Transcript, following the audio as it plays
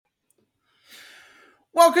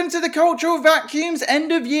Welcome to the Cultural Vacuum's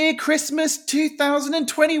end of year Christmas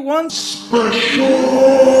 2021 special!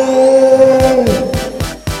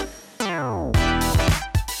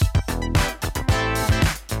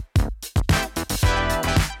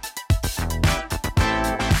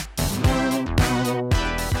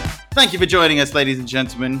 Thank you for joining us, ladies and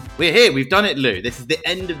gentlemen. We're here. We've done it, Lou. This is the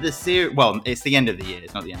end of the series. Well, it's the end of the year.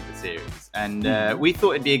 It's not the end of the series. And we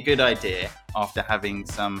thought it'd be a good idea after having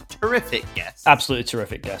some terrific guests. Absolutely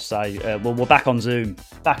terrific guests. Well, we're back on Zoom.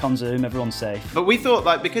 Everyone's safe. But we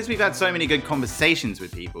thought, because we've had so many good conversations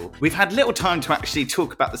with people, we've had little time to actually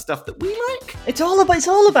talk about the stuff that we like. It's all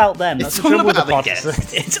about them. That's all about the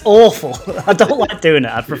guests. It's awful. I don't like doing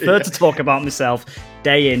it. I prefer to talk about myself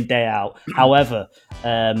day in, day out. However,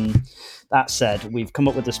 that said, we've come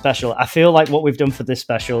up with a special. I feel like what we've done for this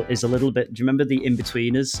special is a little bit... Do you remember the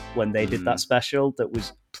In-Betweeners when they did that special that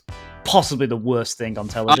was possibly the worst thing on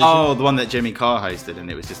television? Oh, the one that Jimmy Carr hosted, and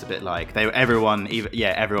it was just a bit like... everyone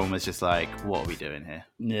was just like, what are we doing here?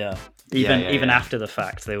 Yeah. Even after the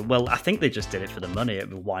fact, I think they just did it for the money.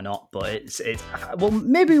 Why not? But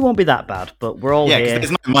maybe it won't be that bad. But we're all here. Yeah, because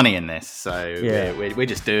there's no money in this, so we're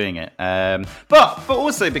just doing it. But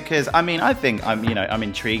also because I think I'm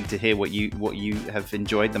intrigued to hear what you have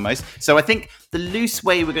enjoyed the most. So I think the loose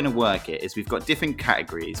way we're going to work it is we've got different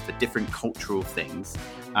categories for different cultural things,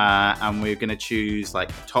 and we're going to choose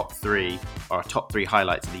like top three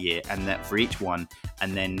highlights of the year, and that for each one,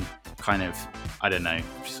 and then kind of, I don't know,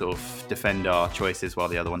 sort of defend our choices while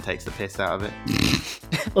the other one takes the piss out of it.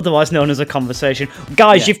 Otherwise known as a conversation.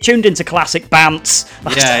 Guys, you've tuned into Classic Bants.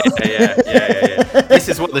 Yeah. This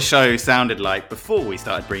is what the show sounded like before we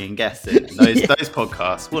started bringing guests in. Those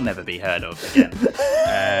podcasts will never be heard of again.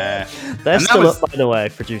 They're still up, by the way,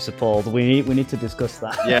 producer Paul. We need to discuss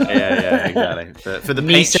that. Yeah, exactly. For the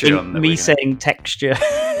Patreon. Saying texture.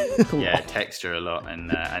 Yeah, texture a lot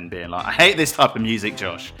and being like, I hate this type of music,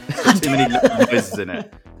 Josh. There's too many noises in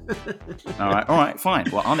it. All right, fine.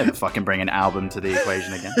 Well, I'll never fucking bring an album to the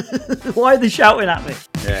equation again. Why are they shouting at me?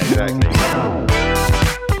 Yeah, exactly.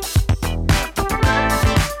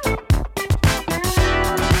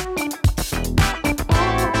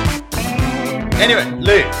 Anyway,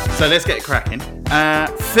 Lou, so let's get cracking.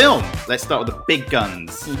 Film. Let's start with the big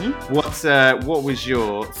guns. Mm-hmm. What was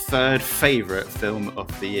your third favourite film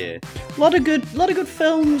of the year? A lot of good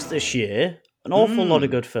films this year. An awful lot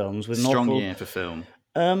of good films. With strong year for film.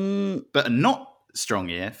 But a not strong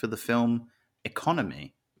year for the film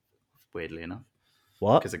economy, weirdly enough.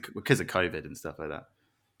 What? Because of COVID and stuff like that.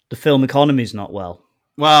 The film economy's not well.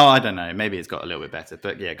 Well, I don't know. Maybe it's got a little bit better,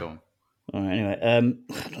 but yeah, go on. All right, anyway, I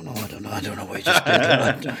don't know what you just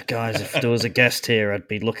did. Guys, if there was a guest here, I'd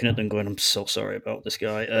be looking at them going, I'm so sorry about this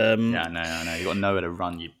guy. Yeah, I know. You've got nowhere to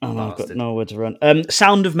run, you bastard. I've got nowhere to run.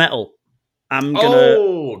 Sound of Metal.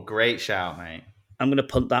 Great shout, mate. I'm going to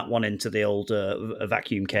punt that one into the old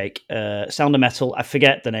vacuum cake. Sound of Metal. I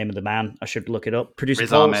forget the name of the man. I should look it up. Producer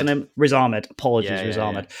Paul, what's the name? Riz Ahmed. Apologies, Riz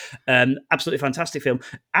Ahmed. Yeah. Absolutely fantastic film.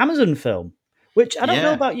 Amazon film, which I don't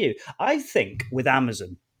know about you. I think with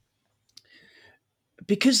Amazon,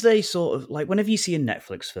 because they sort of like whenever you see a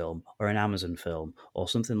Netflix film or an Amazon film or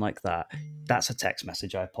something like that, that's a text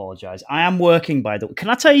message. I apologize. I am working by the way. Can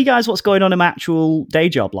I tell you guys what's going on in my actual day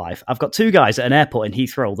job life? I've got two guys at an airport in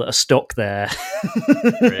Heathrow that are stuck there.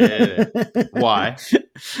 Really? Why?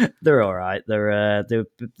 They're all right.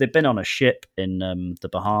 They've been on a ship in the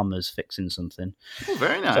Bahamas fixing something. Oh,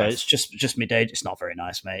 very nice. So it's just me day. It's not very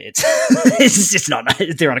nice, mate. It's just not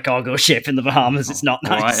nice. They're on a cargo ship in the Bahamas. It's not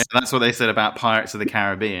nice. Right. That's what they said about Pirates of the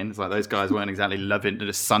Caribbean. It's like those guys weren't exactly loving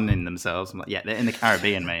the sunning themselves. I'm like, yeah, they're in the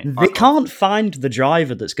Caribbean, mate. They can't find the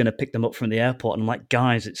driver that's going to pick them up from the airport. And I'm like,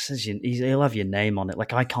 guys, it says he'll have your name on it.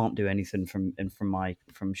 Like I can't do anything from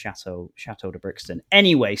Chateau to Brixton.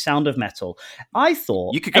 Anyway, Sound of Metal. I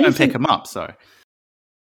thought you could go and pick them up. So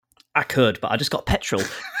I could, but I just got petrol.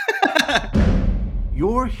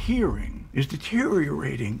 Your hearing is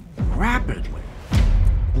deteriorating rapidly.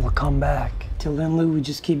 We'll come back. Till then, Lou, we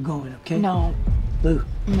just keep going, okay? No. Lou,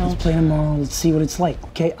 let's play tomorrow. Let's see what it's like,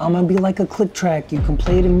 okay? I'm gonna be like a click track. You can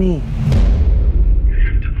play to me. You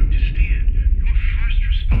have to understand, your first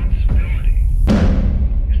responsibility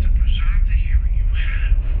is to preserve the hearing you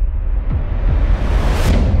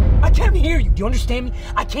have. I can't hear you. Do you understand me?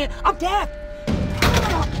 I can't. I'm deaf.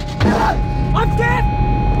 I'm deaf.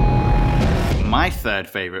 My third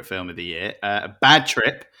favorite film of the year, Bad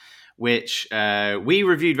Trip, which we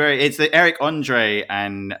reviewed it's the Eric Andre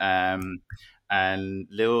and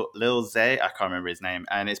Lil Zay, I can't remember his name,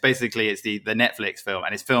 and it's the Netflix film,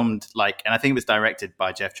 and it's filmed and I think it was directed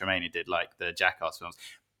by Jeff Tremaine, who did like the Jackass films.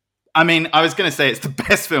 I mean, I was going to say it's the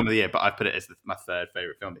best film of the year, but I put it as my third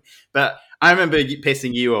favorite film. But I remember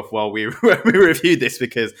pissing you off while we reviewed this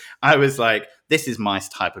because I was like, "This is my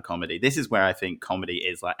type of comedy. This is where I think comedy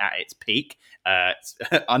is like at its peak."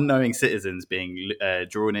 Unknowing citizens being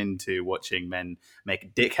drawn into watching men make a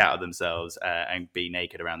dick out of themselves and be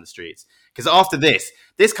naked around the streets. Because after this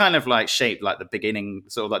kind of like shaped like the beginning,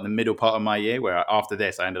 sort of like the middle part of my year, where after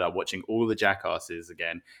this I ended up watching all the Jackasses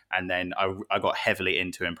again, and then I got heavily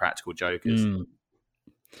into Impractical Jokers.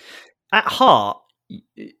 At heart,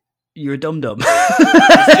 you're a dum-dum.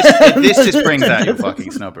 This just brings out your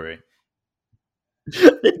fucking snobbery.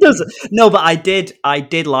 It doesn't. No, but I did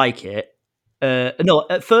like it. No,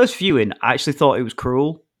 at first viewing, I actually thought it was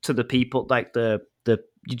cruel to the people, like the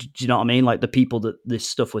do you know what I mean? Like the people that this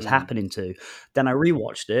stuff was happening to. Then I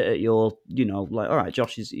rewatched it at your, like, all right,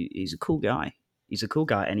 Josh he's a cool guy. He's a cool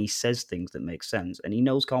guy, and he says things that make sense, and he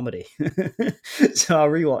knows comedy. So I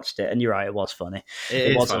rewatched it, and you're right, it was funny.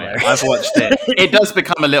 It was funny. I've watched it. It does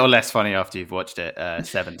become a little less funny after you've watched it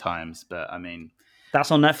 7 times, but I mean,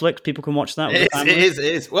 that's on Netflix. People can watch that. It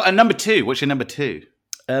is. Well, and number 2. What's your number 2?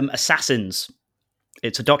 Assassins.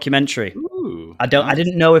 It's a documentary. Ooh, I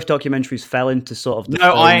didn't know if documentaries fell into sort of the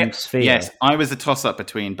film sphere. Yes, I was a toss-up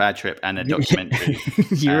between Bad Trip and a documentary.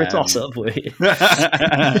 You're a toss-up, were you?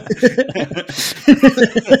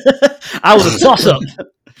 I was a toss-up.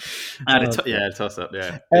 A toss-up,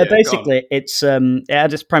 yeah. Basically, it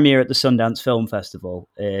had its premiere at the Sundance Film Festival,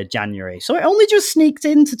 January. So it only just sneaked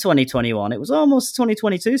into 2021. It was almost a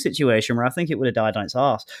 2022 situation where I think it would have died on its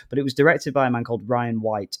arse. But it was directed by a man called Ryan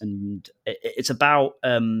White, and it's about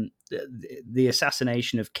the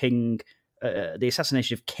assassination of Kim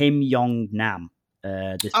Jong Nam.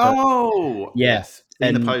 Yes,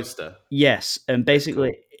 in the poster. Yes, and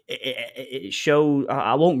basically. Cool. It shows.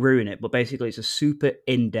 I won't ruin it, but basically, it's a super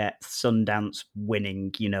in-depth Sundance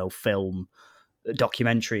winning, film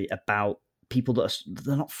documentary about people they're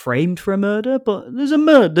not framed for a murder, but there's a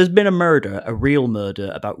murder. There's been a murder, a real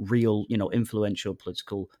murder about real, influential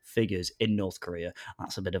political figures in North Korea.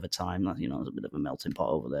 That's a bit of a time. There's a bit of a melting pot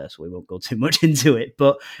over there, so we won't go too much into it.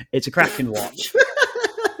 But it's a cracking watch.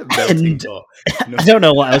 Melting pot. I don't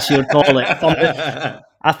know what else you would call it.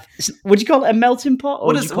 Would you call it a melting pot?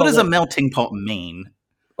 Or what does a melting pot mean?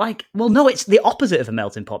 No, it's the opposite of a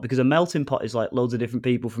melting pot, because a melting pot is like loads of different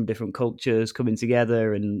people from different cultures coming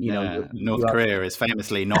together, and North Korea is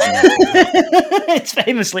famously not. It's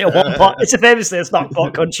famously a one pot. It's famously a stock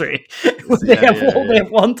pot country. They have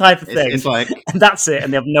one type of thing. It's like, and that's it,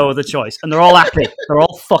 and they have no other choice, and they're all happy. They're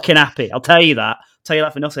all fucking happy. I'll tell you that.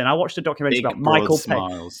 For nothing. I watched a documentary about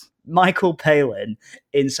Michael Palin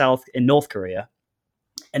in North Korea,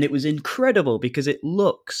 and it was incredible because it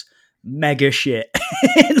looks mega shit.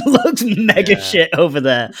 It looks mega shit over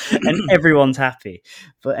there, and everyone's happy.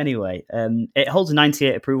 But anyway, it holds a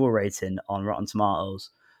 98 approval rating on Rotten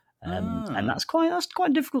Tomatoes, and that's quite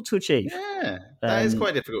difficult to achieve. Yeah, that is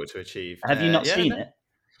quite difficult to achieve. Have you not seen it?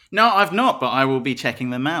 No, I've not, but I will be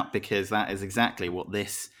checking them out, because that is exactly what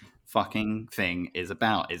this fucking thing is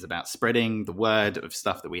about spreading the word of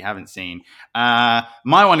stuff that we haven't seen. My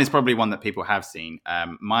one is probably one that people have seen.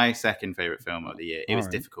 My second favorite film of the year. It was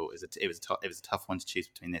difficult. It was a tough one to choose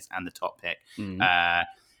between this and the top pick.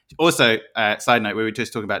 Also, side note, we were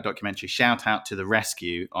just talking about documentary. Shout out to The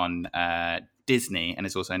Rescue on Disney, and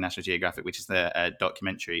it's also National Geographic, which is the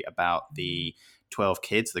documentary about the 12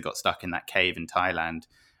 kids that got stuck in that cave in Thailand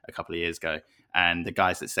a couple of years ago, and the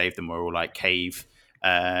guys that saved them were all like cave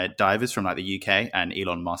divers from like the UK, and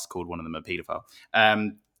Elon Musk called one of them a paedophile.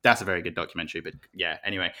 That's a very good documentary, but yeah,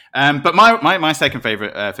 anyway. But my second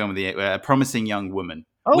favorite film of the year, Promising Young Woman,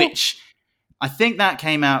 which I think that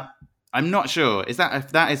came out, I'm not sure, is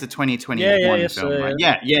that is a 2021 film, right?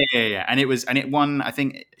 Yeah. And it won, I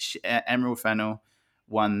think Emerald Fennell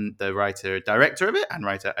won the director of it, and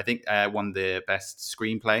writer, I think, won the best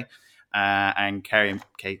screenplay, and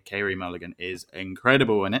Carey Mulligan is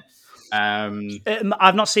incredible in it.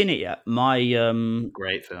 I've not seen it yet.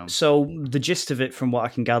 Great film. So the gist of it, from what I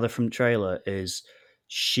can gather from the trailer, is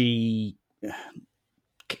she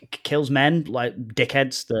kills men like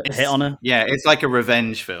dickheads that hit on her. Yeah, it's like a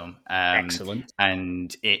revenge film. Excellent.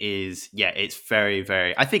 And it is. Yeah, it's very,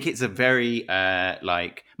 very. I think it's a very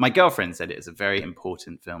like my girlfriend said, it's a very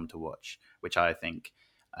important film to watch, which I think.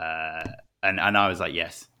 And I was like,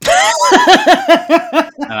 yes. and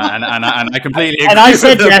I completely agree. And I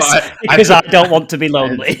said yes because I don't want to be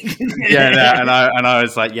lonely. And I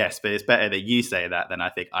was like, yes, but it's better that you say that than I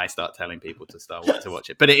think I start telling people to watch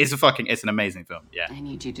it. But it's an amazing film. Yeah. I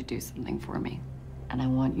need you to do something for me, and I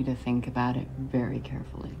want you to think about it very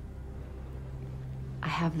carefully. I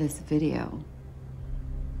have this video.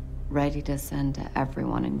 ready to send to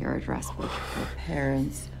everyone in your address book. Your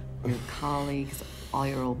parents, your colleagues, all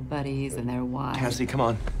your old buddies and their wives. Cassie, come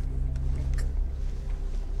on.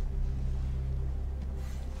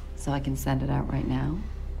 So I can send it out right now?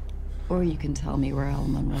 Or you can tell me where Al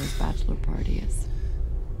Monroe's bachelor party is.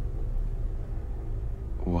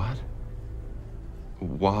 What?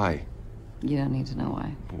 Why? You don't need to know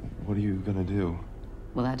why. What are you gonna do?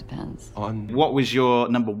 Well, that depends. On What was your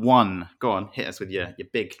number one? Go on, hit us with your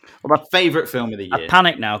big favorite film of the year. I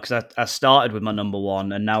panicked now because I started with my number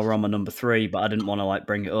one and now we're on my number three, but I didn't want to like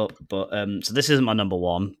bring it up. But so this isn't my number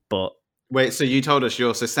one, but Wait, so you told us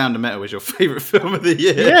Sound of Metal was your favorite film of the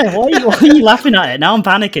year? yeah, why are you laughing at it? Now I'm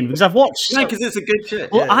panicking because I've watched. No, because it's a good shit.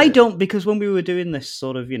 Well, Yeah, I yeah. don't, because when we were doing this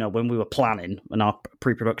sort of, when we were planning and our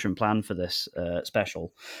pre-production plan for this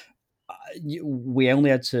special, we're only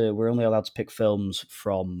allowed to pick films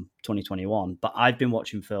from 2021. But I've been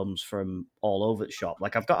watching films from all over the shop.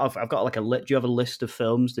 Like I've got like a list. Do you have a list of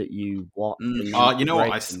films that you watch? You know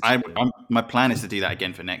what? My plan is to do that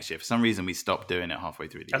again for next year. For some reason, we stopped doing it halfway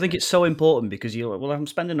through the year. I think it's so important because you're like, well, I'm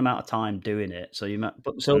spending an amount of time doing it. So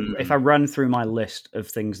if I run through my list of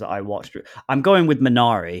things that I watched, I'm going with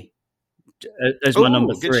Minari as my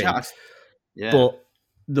number good 3. shout. Yeah. But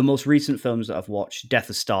the most recent films that I've watched, Death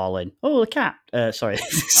of Stalin. Oh, the cat. Sorry.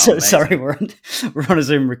 Sorry, we're on a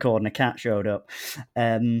Zoom recording. A cat showed up.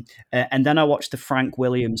 And then I watched the Frank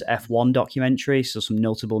Williams F1 documentary. So some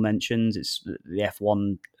notable mentions. It's the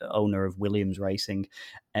F1 owner of Williams Racing.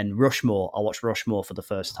 And Rushmore. I watched Rushmore for the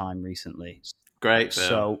first time recently. Great film.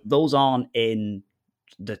 So those aren't in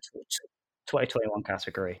the 2021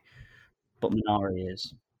 category. But Minari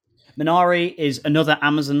is. Minari is another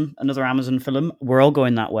Amazon film. We're all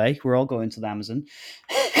going that way. We're all going to the Amazon.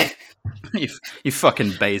 you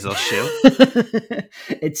fucking Bezos shill.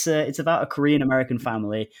 It's about a Korean American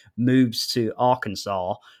family moves to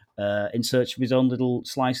Arkansas in search of his own little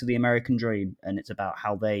slice of the American dream, and it's about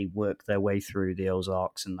how they work their way through the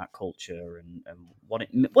Ozarks and that culture and what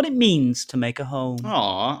it means to make a home.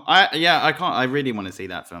 Oh, I really want to see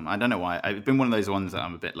that film. I don't know why. It's been one of those ones that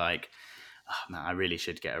I'm a bit like, oh, man, I really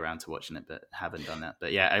should get around to watching it, but haven't done that.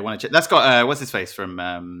 But yeah, I want to check. That's got what's his face from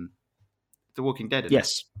The Walking Dead. Isn't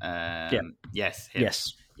Yes. it? Yes. Him.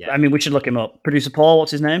 Yes. Yeah. I mean, we should look him up. Producer Paul,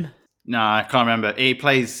 what's his name? No, I can't remember. He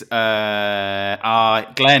plays Glenn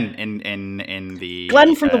in the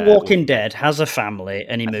Glenn from The Walking Dead has a family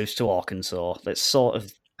and he moves to Arkansas. That's sort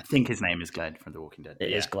of. I think his name is Glenn from The Walking Dead.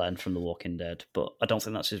 It is Glenn from The Walking Dead, but I don't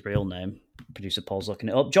think that's his real name. Producer Paul's looking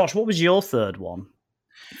it up. Josh, what was your third one?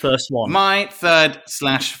 First one. My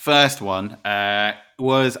third/first one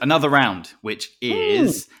was Another Round, which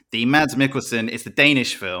is the Mads Mikkelsen. It's the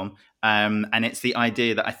Danish film, and it's the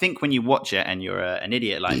idea that I think when you watch it and you're an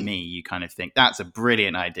idiot like me, you kind of think that's a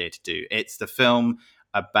brilliant idea to do. It's the film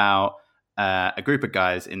about a group of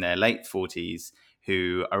guys in their late 40s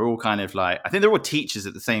who are all kind of like, I think they're all teachers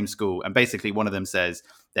at the same school, and basically one of them says,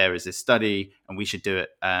 there is this study and we should do it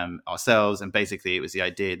ourselves. And basically it was the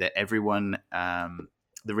idea that everyone,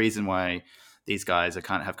 the reason why these guys have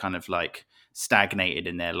kind of like stagnated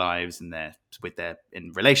in their lives and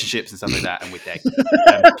in relationships and stuff like that, and with their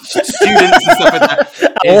students and stuff like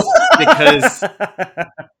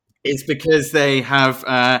that, is because they have.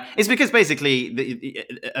 It's because basically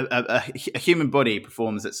a human body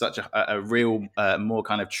performs at such a real, more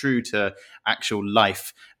kind of true to actual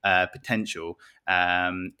life potential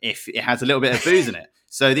if it has a little bit of booze in it.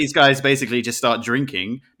 So these guys basically just start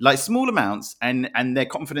drinking like small amounts, and their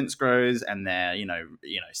confidence grows, and their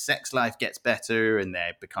sex life gets better, and they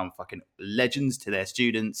become fucking legends to their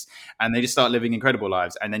students, and they just start living incredible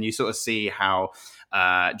lives. And then you sort of see how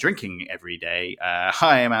drinking every day,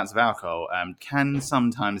 high amounts of alcohol, can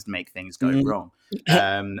sometimes make things go wrong,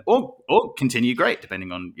 or continue great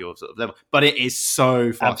depending on your sort of level. But it is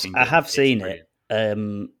so fucking. I have seen it.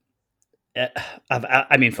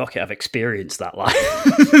 I've experienced that life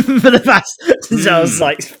for the past since I was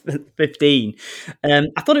like 15.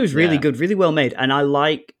 I thought it was really good, really well made, and I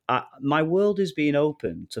like. My world is being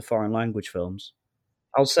open to foreign language films.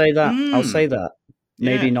 I'll say that.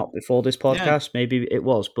 Maybe not before this podcast. Maybe it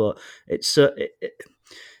was, but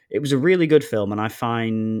it was a really good film, and I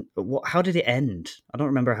find how did it end? I don't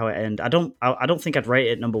remember how it ended. I don't think I'd rate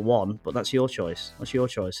it number one, but that's your choice. That's your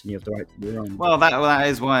choice, and you have the right to do your own. Well, that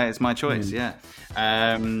is why it's my choice. Yeah,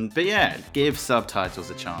 but yeah, give subtitles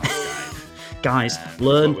a chance, guys.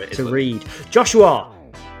 Learn to read. Joshua,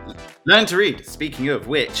 learn to read. Speaking of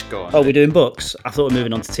which, go on. Oh, we're doing books. I thought we were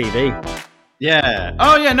moving on to TV. Yeah.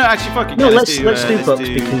 Oh yeah. No, actually, fucking. No, let's do books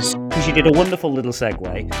because you did a wonderful little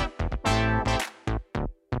segue.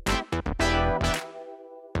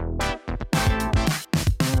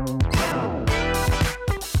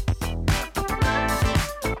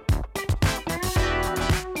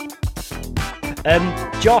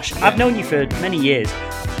 Josh, I've known you for many years.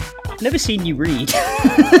 I've never seen you read,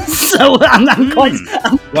 so I'm quite.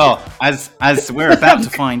 Well, as we're about to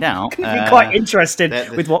find out, I'm quite interested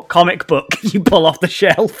with what comic book you pull off the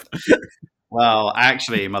shelf. Well,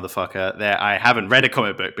 actually, motherfucker, I haven't read a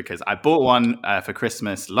comic book because I bought one for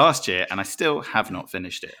Christmas last year, and I still have not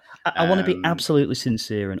finished it. I want to be absolutely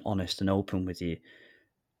sincere and honest and open with you.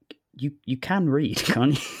 You can read,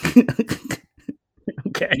 can't you?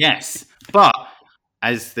 Okay. Yes, but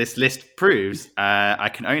as this list proves, I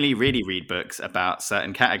can only really read books about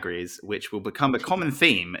certain categories, which will become a common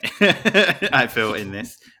theme. I feel in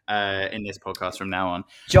this podcast from now on.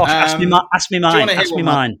 Josh, ask me mine. Ask me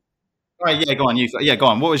mine. All right, yeah, go on. Go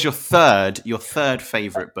on. What was your third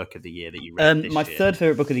favorite book of the year that you read? My third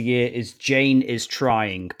favorite book of the year is Jane is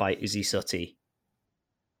Trying by Izzy Suttie.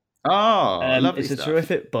 Oh, lovely it's a stuff.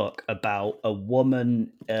 terrific book about a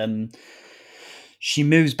woman. She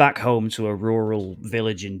moves back home to a rural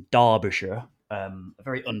village in Derbyshire, a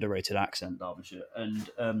very underrated accent, Derbyshire,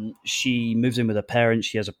 and she moves in with her parents.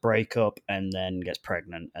 She has a breakup and then gets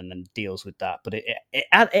pregnant and then deals with that. But it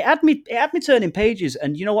had me turning pages.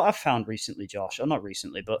 And you know what I've found recently, Josh? Or not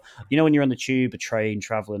recently, but you know when you're on the tube, a train,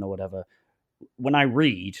 traveling or whatever. When I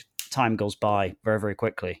read, time goes by very, very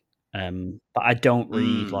quickly. But I don't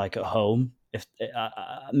read like at home. If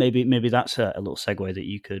maybe that's a little segue that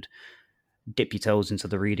you could dip your toes into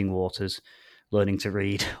the reading waters, learning to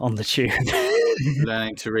read on the tube.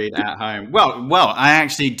 Learning to read at home. Well, I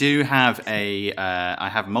actually do have I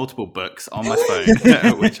have multiple books on my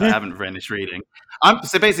phone, which I haven't finished reading.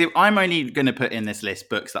 So basically, I'm only going to put in this list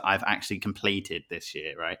books that I've actually completed this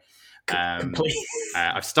year, right?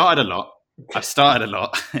 I've started a lot.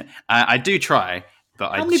 I do try,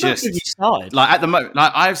 but How many books have you started? Like at the moment,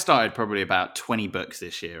 like I've started probably about 20 books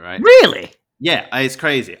this year, right? Really? Yeah, it's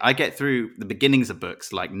crazy. I get through the beginnings of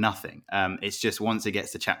books like nothing. It's just once it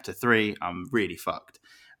gets to chapter 3, I'm really fucked.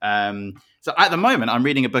 So at the moment, I'm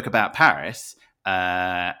reading a book about Paris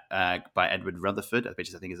by Edward Rutherford,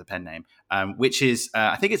 which I think is a pen name, which is,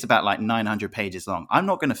 I think it's about like 900 pages long. I'm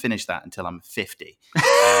not going to finish that until I'm 50.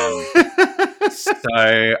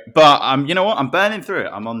 But you know what? I'm burning through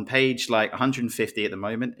it. I'm on page like 150 at the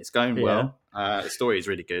moment. It's going well. The story is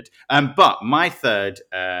really good. But my third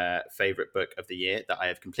favorite book of the year that I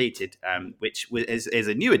have completed, which is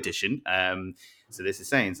a new edition, so this is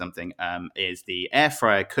saying something, is the Air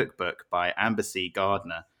Fryer Cookbook by Amber C.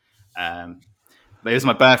 Gardner. It was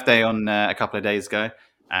my birthday on a couple of days ago,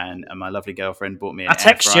 and my lovely girlfriend bought me an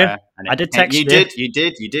air fryer. I did text you.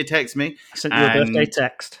 You did text me. I sent you a birthday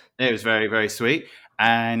text. It was very, very sweet.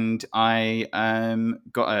 And I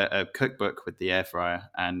got a cookbook with the air fryer,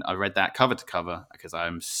 and I read that cover to cover because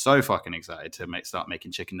I'm so fucking excited to start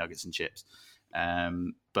making chicken nuggets and chips.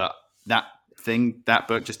 But that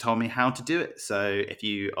book just told me how to do it. So if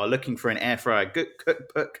you are looking for an air fryer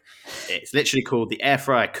cookbook, it's literally called the Air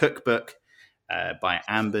Fryer Cookbook by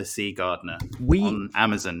Amber C. Gardner on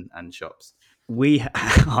Amazon and shops.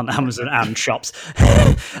 On Amazon and shops.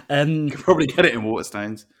 You can probably get it in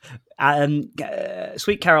Waterstones.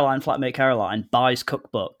 Sweet Caroline, flatmate Caroline, buys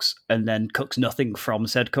cookbooks and then cooks nothing from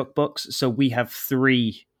said cookbooks. So we have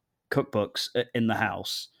 3 cookbooks in the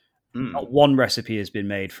house. Not one recipe has been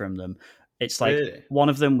made from them. It's like one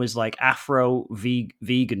of them was like Afro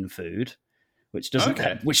vegan food, which doesn't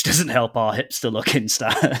help our hipster looking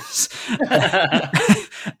stars.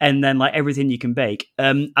 And then like everything you can bake.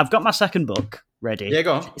 I've got my second book ready. Yeah,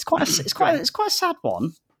 go on. It's quite a sad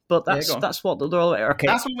one, but that's what they're all okay.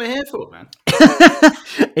 That's what we're here for, man.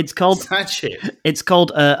 It's called sad shit. It's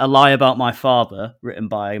called A Lie About My Father, written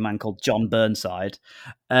by a man called John Burnside,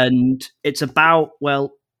 and it's about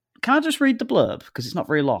Can I just read the blurb? Because it's not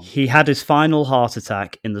very long. He had his final heart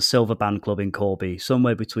attack in the Silver Band Club in Corby,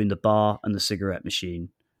 somewhere between the bar and the cigarette machine.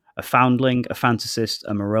 A foundling, a fantasist,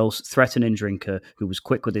 a morose, threatening drinker who was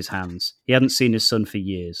quick with his hands. He hadn't seen his son for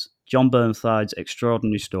years. John Burnside's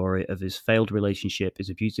extraordinary story of his failed relationship is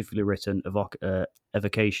a beautifully written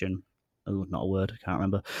evocation. Oh, not a word, I can't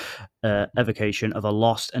remember. Evocation of a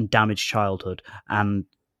lost and damaged childhood and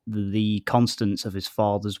the constants of his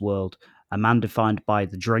father's world. A man defined by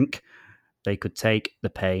the drink. They could take the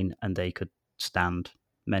pain and they could stand.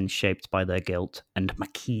 Men shaped by their guilt and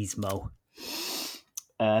machismo.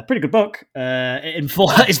 Pretty good book.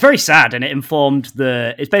 It's very sad, and it informed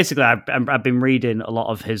It's basically I've been reading a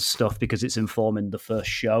lot of his stuff because it's informing the first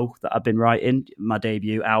show that I've been writing, my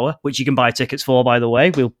debut hour, which you can buy tickets for. By the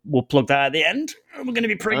way, we'll plug that at the end. We're going to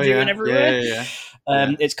be previewing everywhere. Yeah.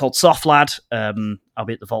 It's called Soft Lad. I'll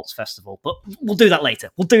be at the Vaults Festival, but we'll do that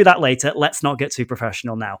later. Let's not get too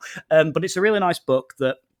professional now. But it's a really nice book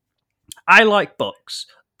that I like books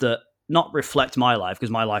that not reflect my life,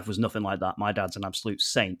 because my life was nothing like that. My dad's an absolute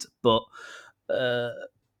saint, but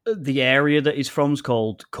the area that he's from is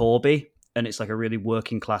called Corby, and it's like a really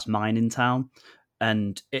working class mining town.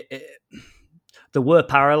 And there were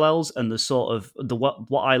parallels, and the sort of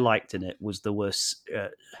what I liked in it was there were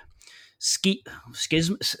schisms.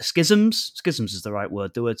 Schisms is the right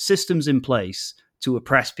word. There were systems in place to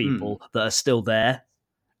oppress people that are still there.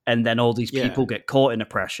 And then all these people get caught in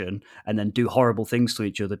oppression and then do horrible things to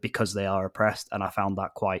each other because they are oppressed. And I found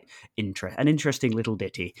that quite an interesting little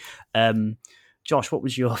ditty. Josh, what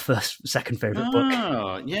was your second favourite book?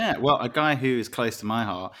 Oh, yeah. Well, a guy who is close to my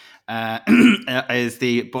heart is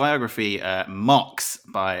the biography Mox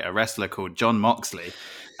by a wrestler called John Moxley.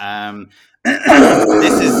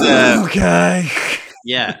 This is... okay.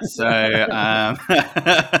 Yeah, so...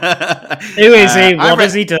 Who is he? What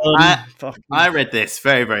has he done? I read this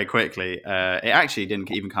very, very quickly. It actually didn't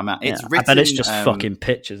even come out. It's written... I bet it's just fucking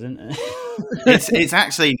pictures, isn't it? It's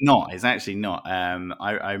actually not. It's actually not.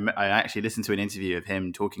 I actually listened to an interview of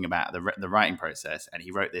him talking about the writing process, and he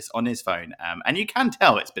wrote this on his phone. And you can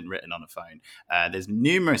tell it's been written on a phone. There's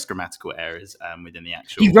numerous grammatical errors within the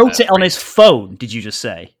actual... He wrote it on his phone, did you just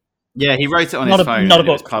say? Yeah, he wrote it on his phone. Not a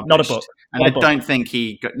book. Not a book. And I don't think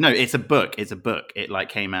he... No, it's a book. It's a book. It like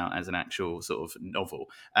came out as an actual sort of novel.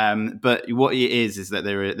 But what it is that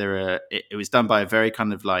it was done by a very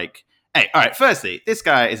kind of like... Hey, all right, firstly, this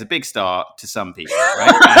guy is a big star to some people,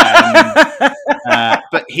 right?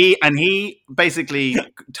 But he basically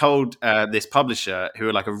told this publisher, who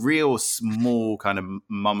are like a real small kind of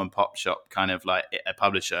mom and pop shop kind of like a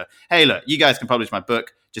publisher, hey, look, you guys can publish my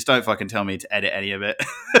book, just don't fucking tell me to edit any of it.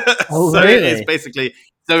 Oh, so really? It is basically...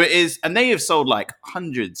 So it is, and they have sold like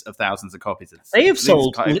hundreds of thousands of copies. They have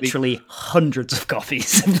sold literally hundreds of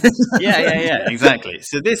copies. Yeah, exactly.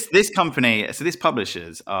 So this company, these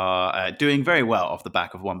publishers are doing very well off the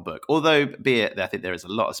back of one book. Although, be it, I think there is a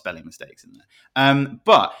lot of spelling mistakes in there.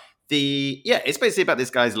 But it's basically about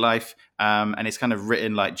this guy's life, and it's kind of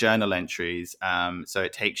written like journal entries. So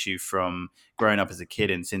it takes you from growing up as a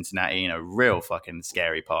kid in Cincinnati, real fucking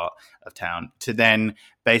scary part of town, to then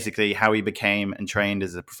basically how he became and trained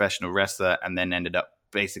as a professional wrestler, and then ended up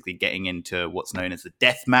basically getting into what's known as the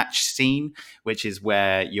deathmatch scene, which is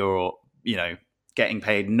where you're, getting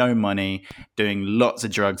paid no money, doing lots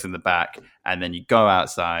of drugs in the back, and then you go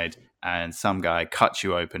outside and some guy cuts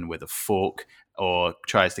you open with a fork, or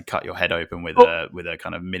tries to cut your head open with a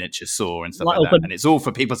kind of miniature saw and stuff like that. And it's all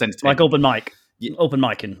for people's entertainment. Like open mic. Open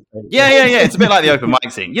micing. Yeah. It's a bit like the open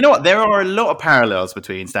mic scene. You know what? There are a lot of parallels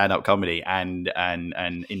between stand-up comedy and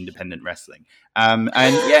independent wrestling.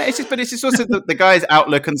 It's just also the guy's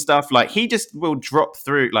outlook and stuff. Like, he just will drop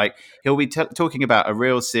through. Like, he'll be talking about a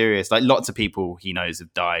real serious, like, lots of people he knows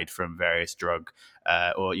have died from various drug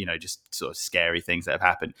or just sort of scary things that have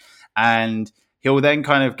happened, and he'll then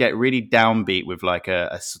kind of get really downbeat with like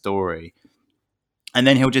a story, and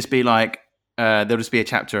then he'll just be like, there'll just be a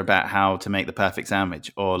chapter about how to make the perfect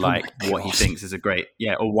sandwich, or like what he thinks is or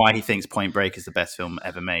why he thinks Point Break is the best film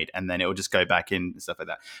ever made, and then it'll just go back in and stuff like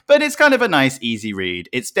that. But it's kind of a nice, easy read.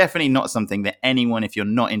 It's definitely not something that anyone, if you're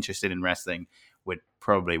not interested in wrestling, would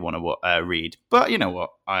probably want to read. But you know what?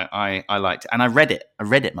 I liked it, and I read it.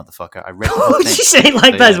 Motherfucker. I read it. What did you say it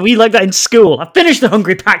like that? We like that in school. I finished The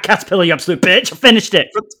Hungry Pat Caterpillar, you absolute bitch. I finished it.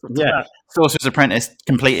 Yeah. Sorcerer's Apprentice,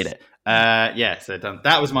 completed it. So done.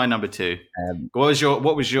 That was my number 2. What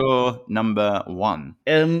was your number 1?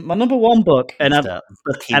 My number 1 book, and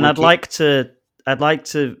I'd like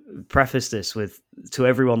to preface this to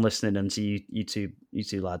everyone listening, and to you two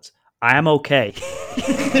lads. I am okay.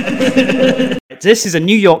 This is a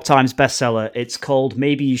New York Times bestseller. It's called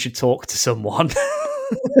Maybe You Should Talk to Someone.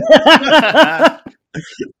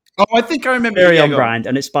 Oh, I think I remember. Very on brand,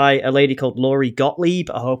 and it's by a lady called Lori Gottlieb.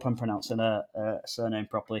 I hope I'm pronouncing her surname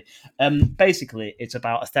properly. Basically, it's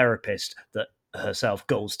about a therapist that herself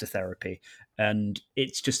goes to therapy, and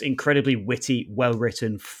it's just incredibly witty, well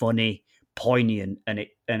written, funny, poignant, and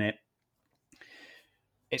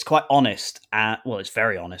it's quite honest. Well, it's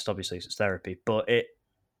very honest. Obviously, it's therapy, but it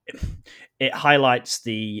highlights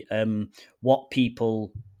the what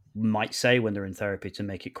people might say when they're in therapy to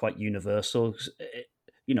make it quite universal.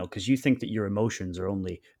 Because you think that your emotions are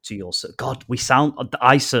only to your... God,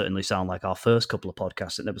 I certainly sound like our first couple of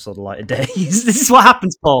podcasts at Episode of Light of Days. This is what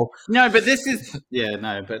happens, Paul. No, but this is... Yeah,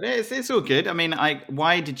 no, but it's all good. I mean,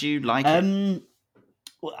 why did you like it?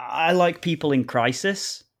 I like people in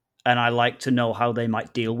crisis, and I like to know how they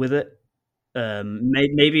might deal with it.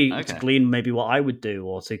 Maybe to glean maybe what I would do,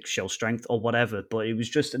 or to show strength or whatever. But it was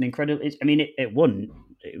just an incredible... It won.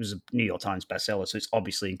 It was a New York Times bestseller, so it's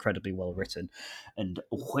obviously incredibly well written and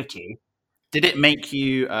witty. Did it make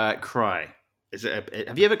you cry?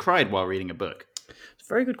 Have you ever cried while reading a book? It's a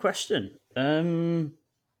very good question.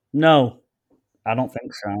 No, I don't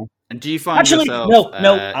think so. And do you find Actually, yourself...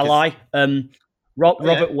 no, I lie.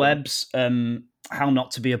 Robert Webb's How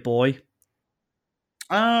Not to Be a Boy.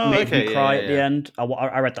 Oh, made okay. me cry at the end.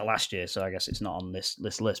 I read that last year, so I guess it's not on this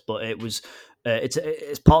list. But it was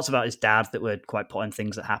it's parts about his dad that were quite important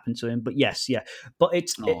things that happened to him. But yes, yeah. But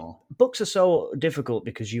books are so difficult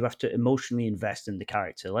because you have to emotionally invest in the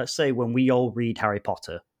character. Let's say when we all read Harry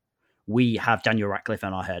Potter, we have Daniel Radcliffe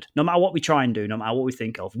in our head. No matter what we try and do, no matter what we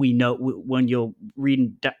think of, we know when you're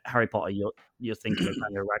reading Harry Potter, you're thinking of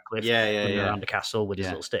Daniel Radcliffe when you're around the castle with his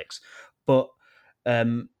little sticks. But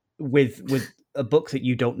with a book that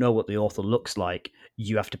you don't know what the author looks like,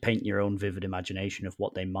 you have to paint your own vivid imagination of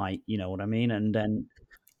what they might, you know what I mean? And then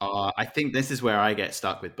I think this is where I get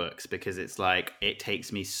stuck with books, because it's like it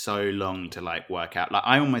takes me so long to like work out. Like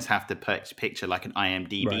I almost have to picture like an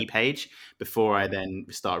IMDb page before I then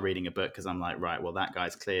start reading a book, because I'm like, right, well, that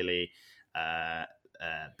guy's clearly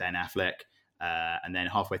Ben Affleck. And then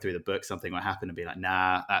halfway through the book, something will happen and be like,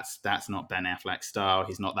 nah, that's not Ben Affleck's style.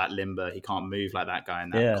 He's not that limber. He can't move like that guy in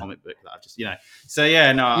that comic book that I've just, So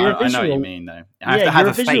yeah, no, I know what you mean though. I have to have you're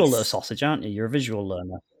a visual face. sausage, aren't you? You're a visual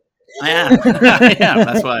learner. I am. I am.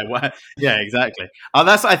 That's why. Yeah, exactly.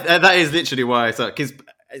 That is literally why I thought, because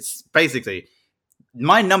it's basically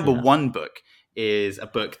my number one book is a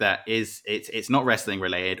book that it's not wrestling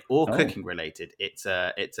related or cooking related. It's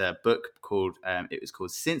a book called it was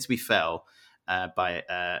called Since We Fell.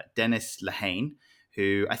 By Dennis Lehane,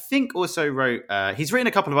 who I think also wrote. He's written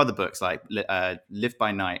a couple of other books like Live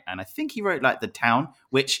by Night, and I think he wrote like The Town,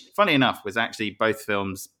 which, funny enough, was actually both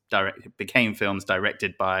films became films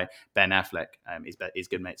directed by Ben Affleck. He's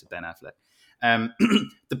good mates with Ben Affleck.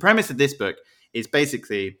 The premise of this book is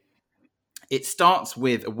basically it starts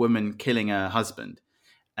with a woman killing her husband,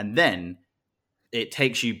 and then it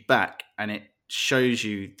takes you back and it shows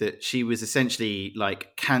you that she was essentially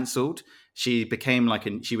like cancelled. She became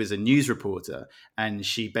she was a news reporter, and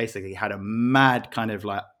she basically had a mad kind of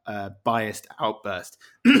like biased outburst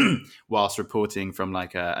whilst reporting from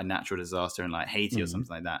like a natural disaster in like Haiti or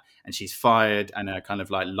something like that. And she's fired, and her kind of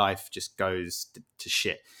like life just goes to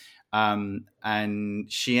shit. And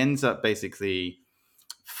she ends up basically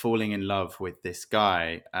falling in love with this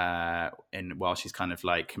guy while she's kind of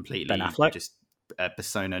like completely Ben Affleck? Just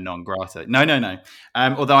persona non grata. No.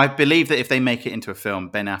 Although I believe that if they make it into a film,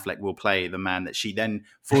 Ben Affleck will play the man that she then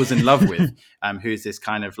falls in love with, who's this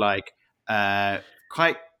kind of like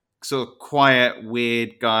quite sort of quiet,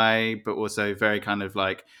 weird guy, but also very kind of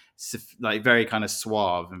like very kind of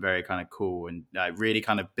suave and very kind of cool, and really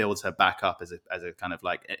kind of builds her back up as a kind of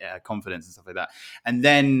like confidence and stuff like that. And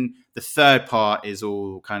then the third part is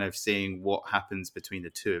all kind of seeing what happens between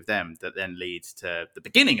the two of them that then leads to the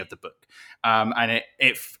beginning of the book. And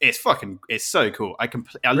it's so cool.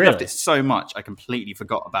 I loved it so much. I completely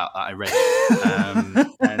forgot about that. I read it.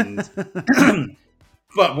 And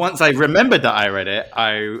but once I remembered that I read it,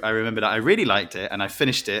 I remembered that I really liked it, and I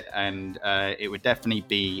finished it, and it would definitely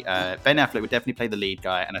be Ben Affleck would definitely play the lead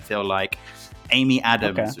guy, and I feel like Amy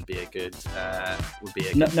Adams would be a good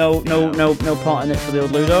no part in it for the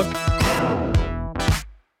old Lou Dog.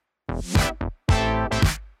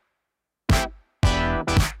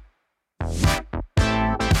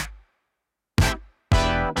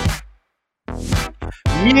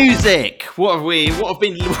 Music. What have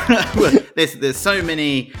been? There's so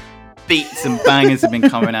many beats and bangers have been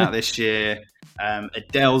coming out this year.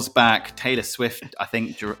 Adele's back. Taylor Swift, I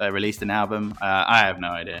think, released an album. I have no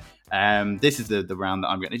idea. This is the round that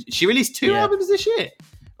I'm going. She released two albums this year,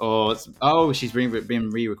 she's been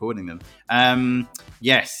re-recording them.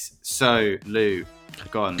 Yes. So Lou,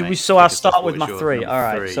 go on. I'll start with my three. All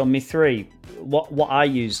right. So my three. What I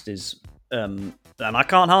used is. And I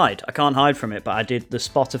can't hide from it, but I did the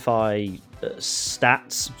Spotify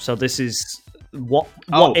stats. So this is what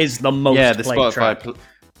is the most the played Spotify track.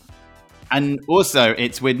 And also,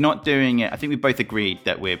 we're not doing it. I think we both agreed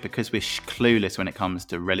that because we're clueless when it comes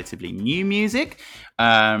to relatively new music.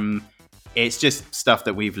 It's just stuff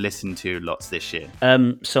that we've listened to lots this year.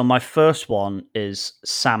 So my first one is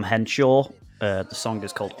Sam Henshaw. The song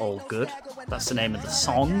is called All Good. That's the name of the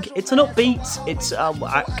song. It's an upbeat.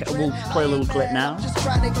 We'll play a little clip now. Just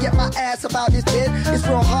trying to get my ass about this bit. It's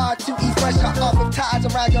real hard to eat fresh off of ties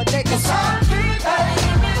around your neck. It's hard to eat,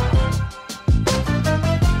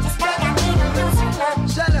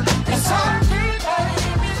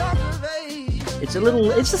 It's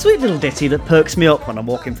a sweet little ditty that perks me up when I'm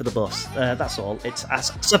walking for the bus. That's all. I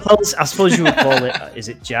suppose you would call it. Is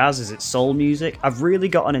it jazz? Is it soul music? I've really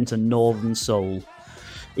gotten into Northern Soul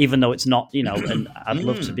even though it's not, and I'd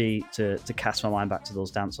love to be to cast my mind back to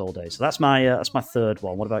those dance all days. So that's my third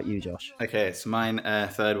one. What about you, Josh? Okay, so mine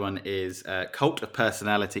third one is Cult of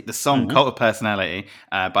Personality. The song Cult of Personality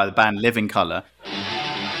by the band Living Colour.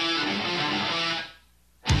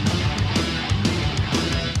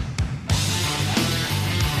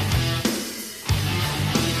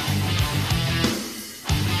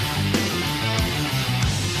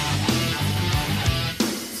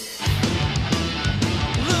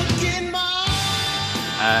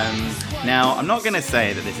 Now, I'm not going to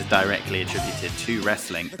say that this is directly attributed to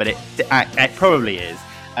wrestling, but it probably is.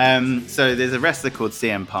 So there's a wrestler called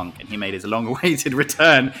CM Punk, and he made his long-awaited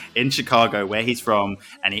return in Chicago, where he's from,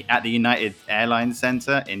 and at the United Airlines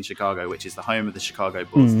Center in Chicago, which is the home of the Chicago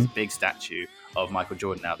Bulls. There's a big statue of Michael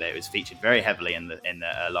Jordan out there. It was featured very heavily in the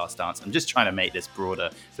Last Dance. I'm just trying to make this broader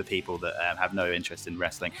for people that have no interest in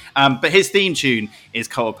wrestling. But his theme tune is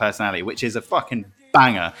Cult of Personality, which is a fucking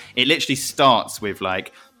banger. It literally starts with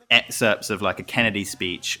like excerpts of like a Kennedy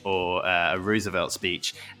speech or a Roosevelt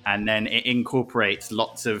speech, and then it incorporates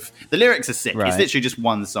lots of the lyrics are sick. Right. It's literally just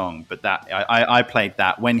one song, but that I played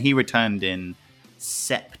that when he returned in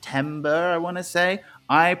September, I want to say.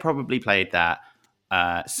 I probably played that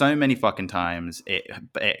so many fucking times.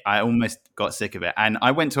 I almost got sick of it. And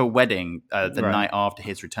I went to a wedding the night after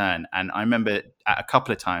his return, and I remember a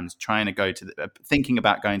couple of times trying to go to thinking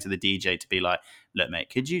about going to the DJ to be like, look, mate,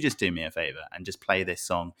 could you just do me a favor and just play this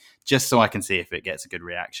song just so I can see if it gets a good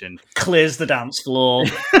reaction? Clears the dance floor.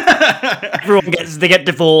 Everyone they get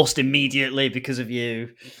divorced immediately because of you.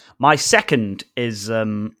 My second is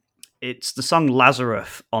it's the song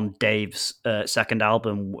Lazarus on Dave's second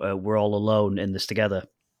album, We're All Alone in This Together.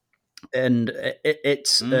 And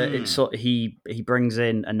it's sort of, he brings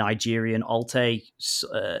in a Nigerian alte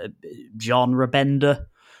genre bender.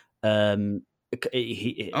 I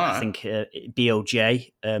think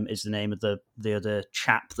BOJ is the name of the other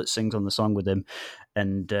chap that sings on the song with him,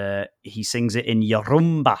 and he sings it in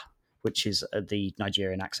Yoruba, which is the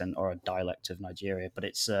Nigerian accent or a dialect of Nigeria. But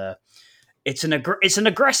it's an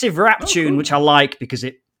aggressive rap tune, which I like because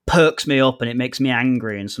it perks me up and it makes me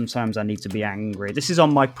angry, and sometimes I need to be angry. This is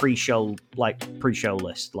on my pre-show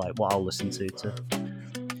list, like what I'll listen to.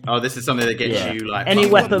 Oh, this is something that gets you like... Any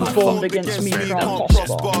weapon formed against me shall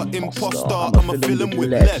prosper. I'm a villain with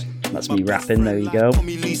lead. That's me rapping, there you go. I'm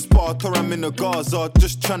in the Gaza,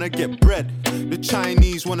 just trying to get bread. The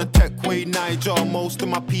Chinese want to tech way Niger. Most of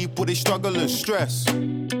my people, they struggle and stress.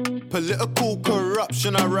 Political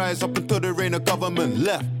corruption, I rise up until there ain't a government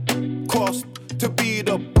left. Cost to be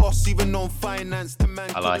the boss, even on finance.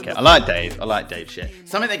 I like it. I like Dave shit.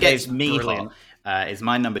 Something that gets me hot is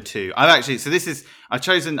my number two. I've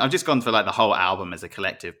just gone for like the whole album as a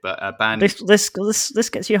collective, but a band. This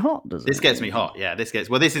gets you hot, does it? This gets me hot. Yeah, this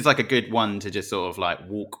is like a good one to just sort of like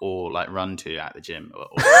walk or like run to at the gym.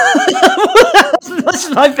 That's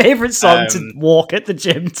my favorite song to walk at the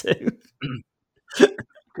gym to.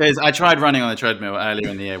 Because I tried running on the treadmill earlier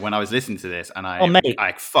in the year when I was listening to this, and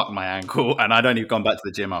I fucked my ankle, and I'd only gone back to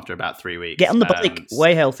the gym after about 3 weeks. Get on the bike,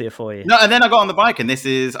 way healthier for you. No, and then I got on the bike, and this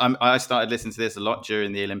is I started listening to this a lot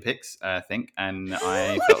during the Olympics, I think, and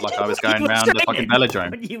I felt like I was going around the fucking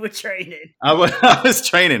velodrome. When you were training, I was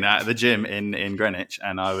training at the gym in Greenwich,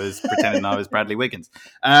 and I was pretending I was Bradley Wiggins.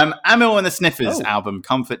 Amyl and the Sniffers album,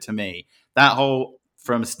 Comfort to Me. That whole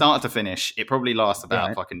from start to finish, it probably lasts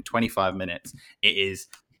about fucking 25 minutes. It is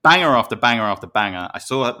banger after banger after banger. I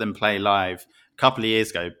saw them play live a couple of years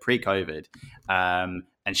ago, pre-COVID. And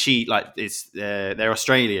she, like, they're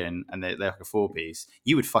Australian and they're like a 4-piece.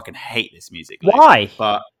 You would fucking hate this music. Like, why?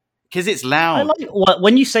 But because it's loud.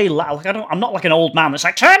 When you say loud, like, I'm not like an old man that's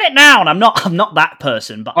like, turn it down. I'm not that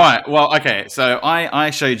person. But all right, well, okay. So I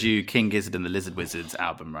showed you King Gizzard and the Lizard Wizards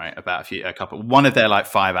album, right? About one of their like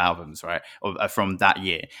 5 albums, right, from that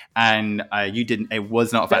year. And you didn't. It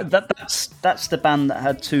was not. That's the band that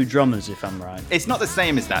had 2 drummers, if I'm right. It's not the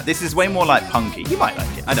same as that. This is way more like punky. You might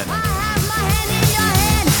like it. I don't know.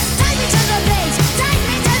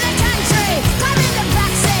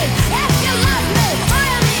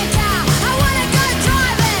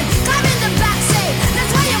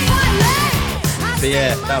 So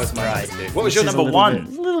yeah, that was my right. What was your number one? A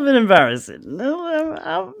little bit embarrassing. I'm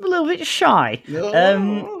a little bit shy.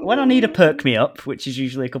 When I need to perk me up, which is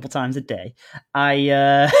usually a couple times a day,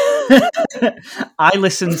 I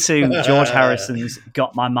listen to George Harrison's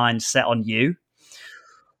 "Got My Mind Set on You,"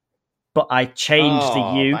 but I changed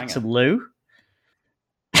the "you" to "Lou."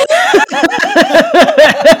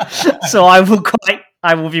 So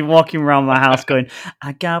I will be walking around my house going,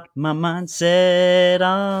 I got my mind set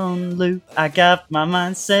on Lou. I got my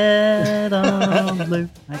mind set on Lou.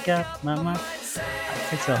 I got my mind.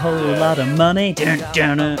 It's a whole lot of money. But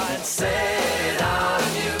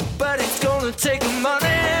it's gonna take money.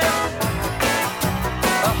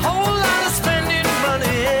 A whole lot of spending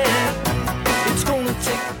money. It's gonna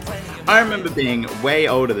take plenty of I remember being way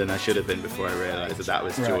older than I should have been before I realised that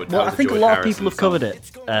was George. Well, I think a lot of people have covered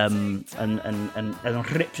it. it and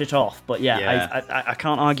ripped it off. But yeah. I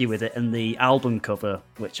can't argue with it. And the album cover,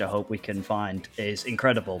 which I hope we can find, is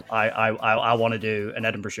incredible. I want to do an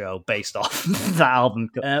Edinburgh show based off that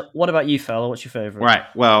album. What about you, fella? What's your favourite? Right.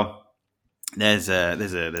 Well, there's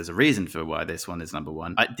a reason for why this one is number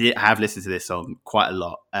one. I have listened to this song quite a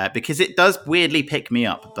lot because it does weirdly pick me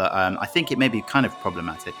up, but I think it may be kind of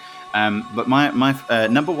problematic. But my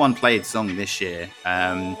number one played song this year,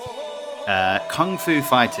 Kung Fu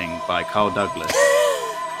Fighting by Carl Douglas.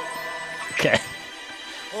 Okay.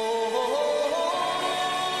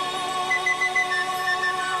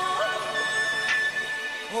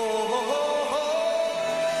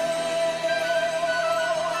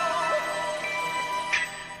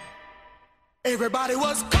 Everybody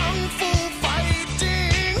was kung fu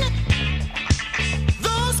fighting.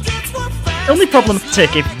 Those kids were fast. Only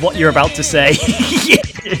problematic if what you're about to say.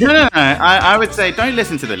 No. I would say don't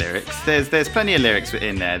listen to the lyrics. There's plenty of lyrics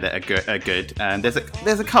in there that are good.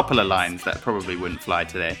 There's a couple of lines that probably wouldn't fly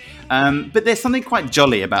today. But there's something quite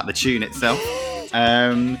jolly about the tune itself.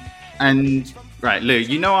 And right, Lou,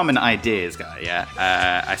 you know I'm an ideas guy,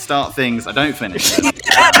 yeah? I start things, I don't finish them.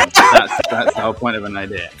 That's the whole point of an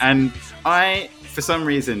idea. And I, for some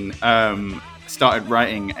reason, started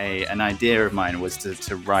writing an idea of mine was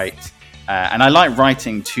to write, and I like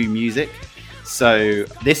writing to music. So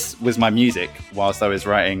this was my music whilst I was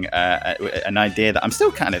writing an idea that I'm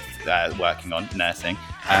still kind of working on, nursing,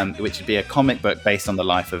 which would be a comic book based on the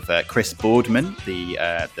life of Chris Boardman, the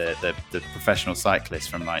professional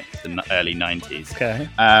cyclist from like the early 90s. Okay.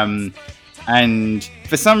 And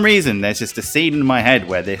for some reason, there's just a scene in my head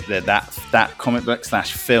where that comic book /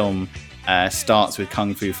 film starts with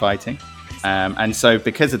Kung Fu fighting. And so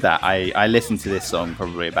because of that, I listened to this song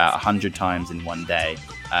probably about 100 times in one day.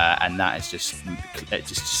 And that is just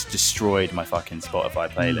destroyed my fucking Spotify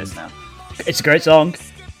playlist now. It's a great song.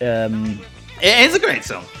 It is a great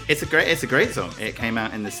song. It's a great song. It came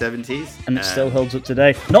out in the 70s. And it still holds up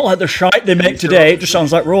today. Not like the shite they make today. It just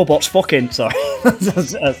sounds like robots fucking. Sorry.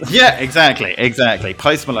 Yeah, exactly.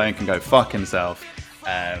 Post Malone can go fuck himself.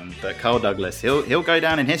 But Carl Douglas, he'll go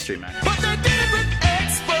down in history, man. But they did it with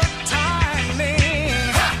expert timing.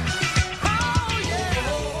 Oh,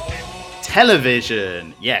 yeah.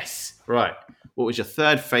 Television. Yes. Right. What was your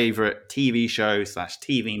third favourite TV show /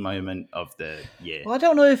 TV moment of the year? Well, I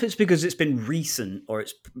don't know if it's because it's been recent or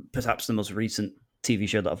it's perhaps the most recent TV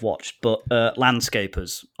show that I've watched, but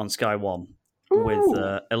Landscapers on Sky One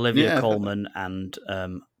with Olivia Colman and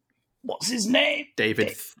what's his name?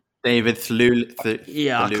 David Thewlis.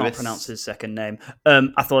 Yeah, I can't pronounce his second name.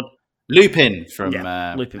 I thought Lupin from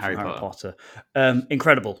Harry Potter.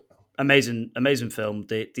 Incredible, amazing film.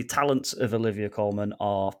 The talents of Olivia Colman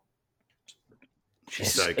are.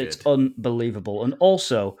 So good. It's unbelievable, and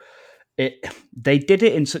also, they did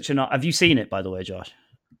it in such an. Have you seen it, by the way, Josh?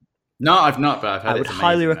 No, I've not, but I've heard. I would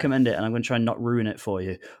highly recommend it, and I'm going to try and not ruin it for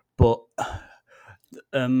you. But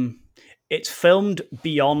it's filmed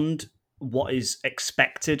beyond what is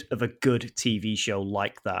expected of a good TV show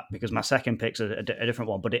like that. Because my second pick's a different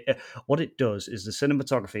one, but what it does is the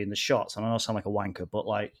cinematography and the shots. And I know I sound like a wanker, but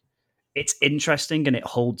like it's interesting and it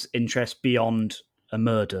holds interest beyond a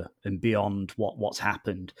murder and beyond what's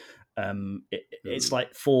happened. It's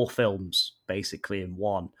like 4 films basically in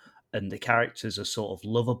one, and the characters are sort of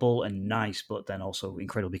lovable and nice, but then also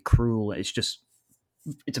incredibly cruel. It's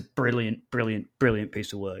a brilliant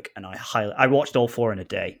piece of work, and I watched all 4 in a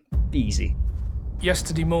day, easy.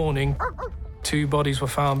 Yesterday morning, 2 bodies were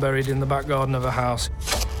found buried in the back garden of a house.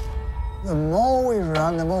 The more we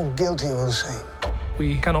run, the more guilty we'll seem.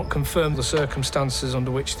 We cannot confirm the circumstances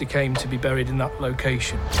under which they came to be buried in that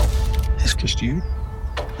location. It's just you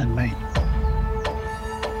and me.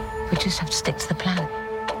 We just have to stick to the plan.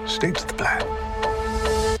 Stick to the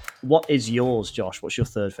plan. What is yours, Josh? What's your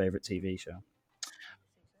third favourite TV show?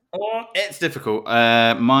 It's difficult.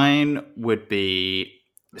 Mine would be...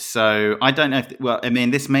 So, I don't know if...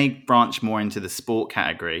 this may branch more into the sport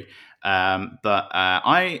category, but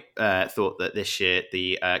I thought that this year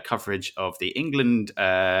the coverage of the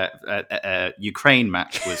England-Ukraine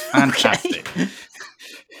match was fantastic.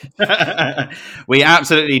 We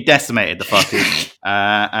absolutely decimated the fuckers.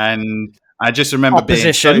 And I just remember being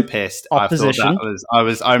so Opposition. pissed. Opposition. I thought that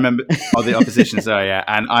was. I remember. Oh, the opposition. Sorry, yeah.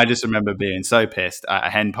 And I just remember being so pissed at a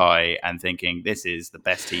hen party and thinking, "This is the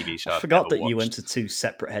best TV show." I I've forgot ever that you watched. went to 2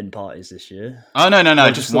 separate hen parties this year. Oh no,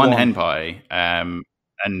 Or just the one hen party.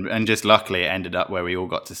 And just luckily it ended up where we all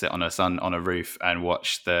got to sit on a roof and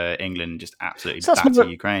watch the England just absolutely So that's batter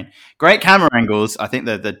more- Ukraine. Great camera angles. I think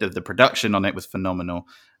the production on it was phenomenal.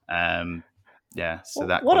 Yeah, so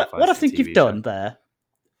that what qualifies I as a think TV you've show. done there.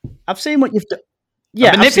 I've seen what you've done.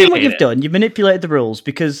 Yeah, I've seen what manipulated you've it. done. You've manipulated the rules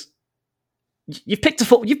because you've picked a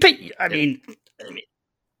foot. You picked. I mean,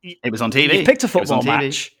 It was on TV. you picked a It was on football TV.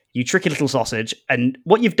 match. You tricky little sausage, and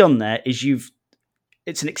what you've done there is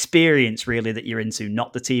it's an experience really that you're into,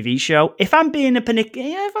 not the TV show. If I'm being if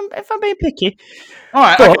I'm being picky, All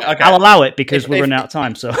right, but okay. I'll allow it because we're If- running out of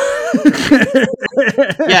time. So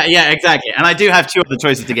yeah, exactly. And I do have 2 other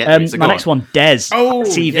choices to get through. So my go next on. one, Des. Oh,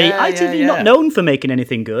 ITV. yeah, ITV yeah. not known for making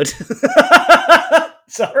anything good.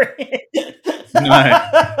 Sorry.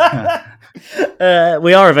 No.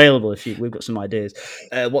 We are available if we've got some ideas.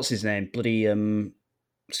 What's his name? Bloody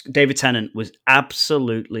David Tennant was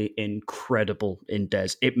absolutely incredible in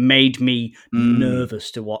Des. It made me nervous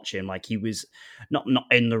to watch him. Like he was not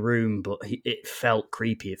in the room, but it felt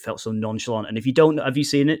creepy. It felt so nonchalant. And if you don't, have you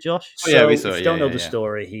seen it, Josh? Oh, yeah, we saw If it. you don't Yeah, know the yeah.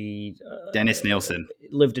 story, he Dennis Nielsen.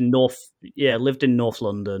 lived in North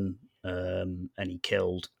London, and he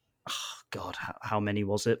killed. Oh God, how many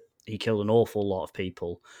was it? He killed an awful lot of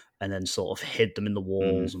people, and then sort of hid them in the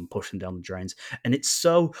walls and pushed them down the drains. And it's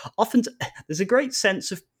so often there's a great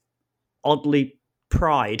sense of oddly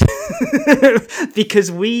pride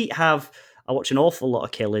because I watch an awful lot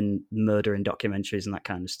of killing, murder, and documentaries and that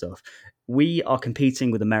kind of stuff. We are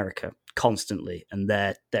competing with America constantly, and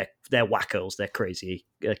they're wackos, they're crazy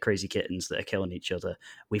kittens that are killing each other.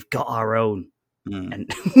 We've got our own.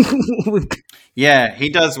 And Yeah, he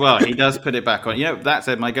does well. He does put it back on. You know, that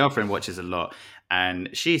said, my girlfriend watches a lot, and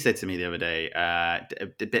she said to me the other day, a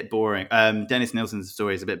bit boring. Dennis Nielsen's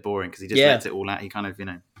story is a bit boring because he just lets it all out. He kind of,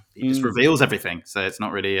 he just reveals everything. So it's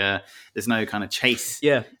not really, there's no kind of chase.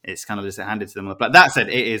 Yeah. It's kind of just handed to them. But that said,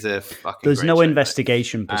 it is a fucking There's great no show.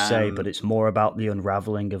 investigation per se, but it's more about the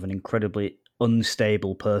unraveling of an incredibly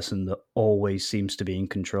unstable person that always seems to be in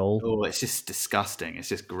control. Oh, it's just disgusting. It's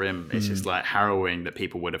just grim. It's just like harrowing that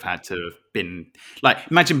people would have had to have been like,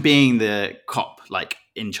 imagine being the cop, like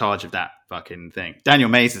in charge of that fucking thing. Daniel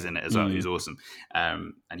Mays is in it as well. Who's awesome.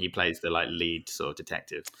 And he plays the like lead sort of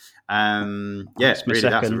detective. Yeah, That's my really, that's a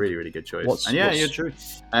second. really, really good choice. What's- and yeah, what's- you're true.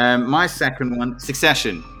 My second one,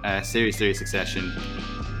 Succession, series 3 Succession.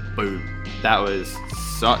 Boom. That was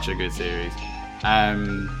such a good series.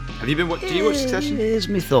 Have you been? Do you watch Succession? Here's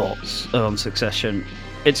my thoughts on Succession.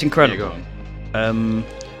 It's incredible. Yeah,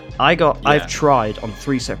 go on. I've tried on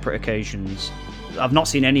 3 separate occasions. I've not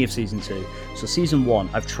seen any of season 2. So season 1,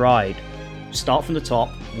 I've tried. Start from the top,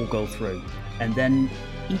 we'll go through, and then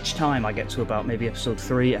each time I get to about maybe episode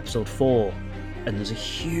 3, episode 4, and there's a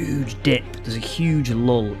huge dip. There's a huge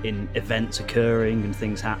lull in events occurring and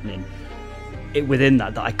things happening. Within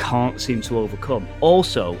that I can't seem to overcome.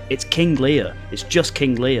 Also, it's King Lear. It's just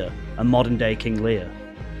King Lear, a modern day King Lear.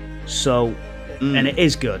 So, and it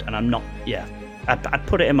is good. And I'm not. Yeah, I'd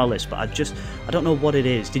put it in my list, but I don't know what it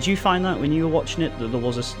is. Did you find that when you were watching it that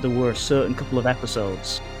there were a certain couple of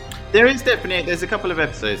episodes? There's a couple of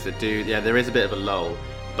episodes that do. Yeah, there is a bit of a lull.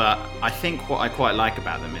 But I think what I quite like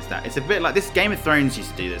about them is that it's a bit like this. Game of Thrones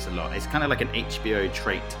used to do this a lot. It's kind of like an HBO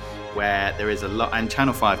trait, where there is a lot, and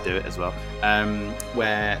Channel 5 do it as well,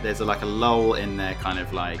 where there's a lull in there, kind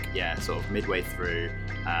of like, sort of midway through,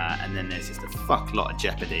 and then there's just a fuck lot of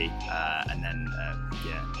jeopardy, and then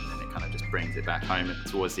it kind of just brings it back home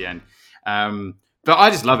towards the end. But I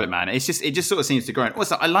just love it, man. It just sort of seems to grow. And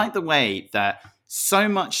also, I like the way that so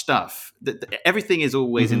much stuff, that everything is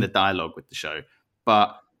always in the dialogue with the show,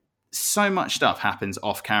 but so much stuff happens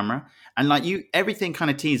off camera, and like everything kind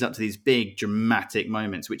of tees up to these big dramatic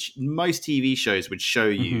moments, which most TV shows would show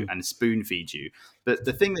you and spoon feed you. But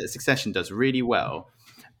the thing that Succession does really well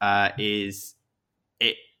is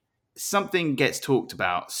something gets talked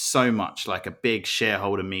about so much, like a big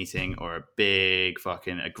shareholder meeting or a big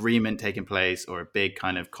fucking agreement taking place or a big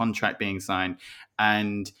kind of contract being signed,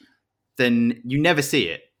 and then you never see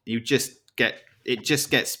it. It just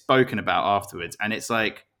gets spoken about afterwards, and it's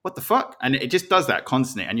like, what the fuck? And it just does that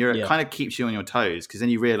constantly, and it kind of keeps you on your toes, because then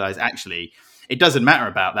you realize actually it doesn't matter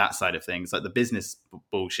about that side of things, like the business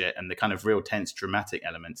bullshit and the kind of real tense dramatic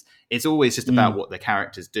elements. It's always just about what the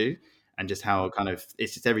characters do, and just how kind of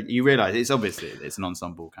it's just you realize it's an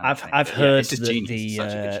ensemble kind of thing. I've But heard it's just genius. It's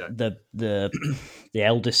such a good show. the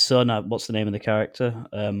eldest son. What's the name of the character?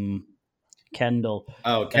 Kendall.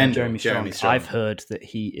 Oh, Kendall, Jeremy Jeremy Strong. Strong. I've heard that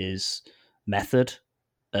he is method.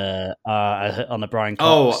 On a Brian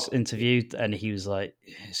Cox interview, and he was like,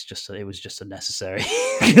 it was just unnecessary.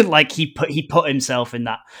 Like he put himself in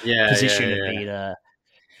that position of being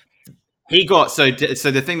He got so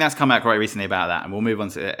the thing that's come out quite recently about that, and we'll move on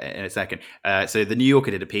to it in a second. So the New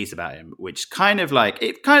Yorker did a piece about him, which kind of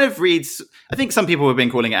reads. I think some people have been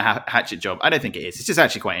calling it a hatchet job. I don't think it is. It's just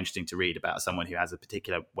actually quite interesting to read about someone who has a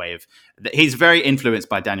particular way of. He's very influenced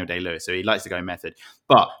by Daniel Day-Lewis, so he likes to go method.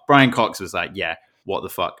 But Brian Cox was like, yeah. What the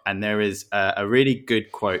fuck? And there is a really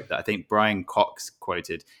good quote that I think Brian Cox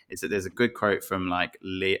quoted. Is that there's a good quote from like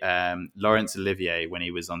Laurence Olivier when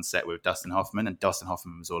he was on set with Dustin Hoffman, and Dustin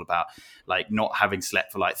Hoffman was all about like not having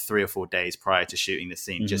slept for like 3 or 4 days prior to shooting the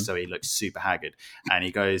scene, just so he looked super haggard. And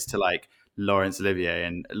he goes to like Laurence Olivier,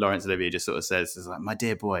 and Laurence Olivier just sort of says, "Like, my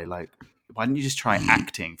dear boy, like, why didn't you just try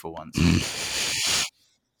acting for once?"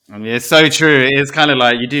 I mean, it's so true. It's kind of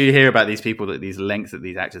like you do hear about these people, that these lengths that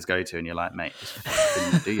these actors go to, and you're like, mate, just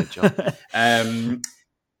fucking do your job.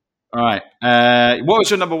 All right. What was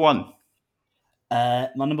your number one? My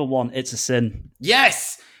number one, It's a Sin.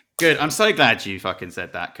 Yes! Good. I'm so glad you fucking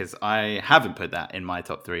said that, because I haven't put that in my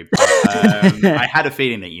top 3. But, I had a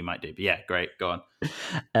feeling that you might do. But yeah, great. Go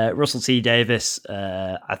on. Russell T Davies.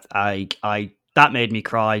 I that made me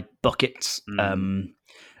cry buckets.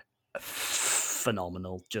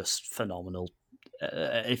 Phenomenal, just phenomenal.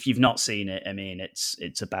 If you've not seen it, I mean,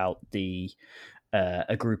 it's about a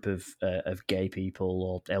group of gay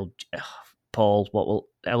people or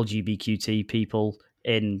LGBTQ people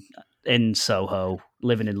in Soho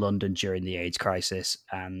living in London during the AIDS crisis,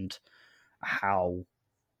 and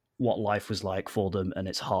what life was like for them, and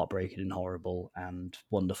it's heartbreaking and horrible and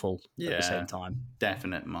wonderful at the same time.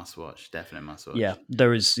 Definite must watch. Yeah,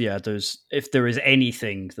 there's if there is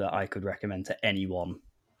anything that I could recommend to anyone,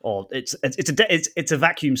 or it's a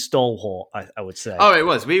vacuum stalwart, I would say. Oh, it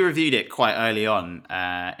was. We reviewed it quite early on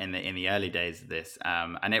in the early days of this,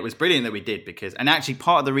 and it was brilliant that we did, because, and actually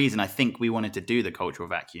part of the reason I think we wanted to do the cultural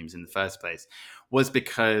vacuums in the first place was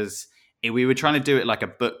because we were trying to do it like a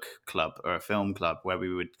book club or a film club, where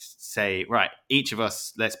we would say, right, each of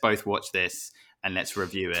us, let's both watch this and let's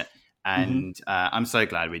review it. And I'm so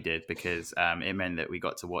glad we did, because it meant that we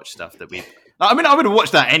got to watch stuff that I would have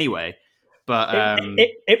watched that anyway. But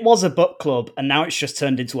it was a book club, and now it's just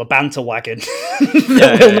turned into a banter wagon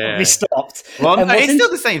that will not be stopped. Well, no, it's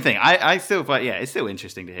still the same thing. I still, but yeah, it's still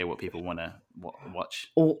interesting to hear what people want to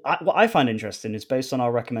watch. Well, what I find interesting is, based on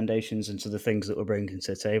our recommendations into the things that we're bringing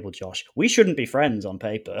to the table, Josh, we shouldn't be friends on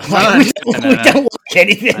paper. We don't like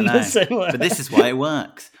anything similar. But this is why it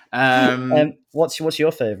works. What's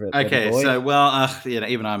your favorite? Okay, so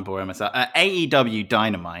even I'm boring myself. AEW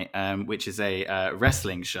Dynamite, which is a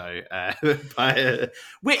wrestling show,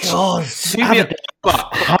 which have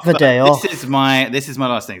a day off. This is my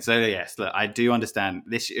last thing. So yes, look, I do understand.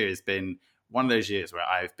 This year has been one of those years where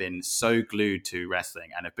I've been so glued to wrestling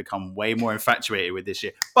and have become way more infatuated with this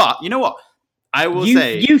year. But you know what? I will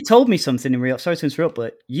say, you've told me something in real. Sorry to interrupt,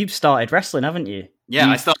 but you've started wrestling, haven't you? Yeah,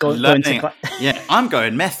 I started learning. Yeah, I'm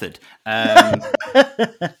going method. And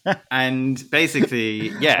basically,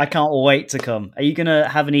 yeah. I can't wait to come. Are you going to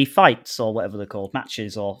have any fights or whatever they're called?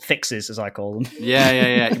 Matches or fixes, as I call them.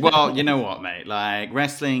 Yeah. Well, you know what, mate? Like,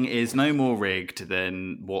 wrestling is no more rigged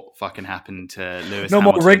than what fucking happened to Lewis Hamilton.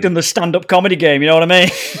 More rigged than the stand-up comedy game, you know what I mean?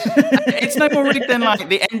 It's no more rigged than, like,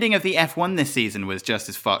 the ending of the F1 this season was just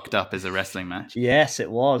as fucked up as a wrestling match. Yes, it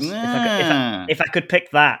was. Yeah. If I could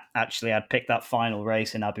pick that, actually, I'd pick that final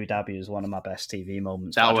race in Abu Dhabi as one of my best TV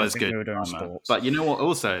moments. That was good drama. But you know what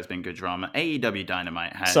also has been good drama? AEW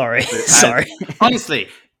Dynamite has... Sorry. Honestly,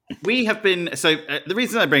 we have been... So the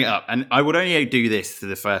reason I bring it up, and I would only do this for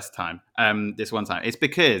the first time, this one time, it's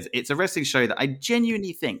because it's a wrestling show that I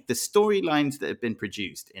genuinely think the storylines that have been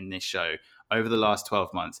produced in this show over the last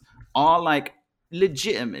 12 months are like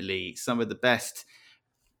legitimately some of the best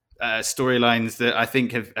storylines that I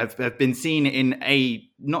think have been seen in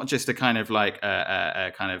not just a kind of like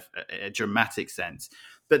a dramatic sense,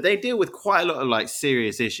 but they deal with quite a lot of like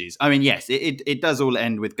serious issues. I mean, yes, it does all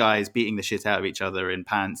end with guys beating the shit out of each other in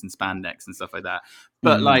pants and spandex and stuff like that.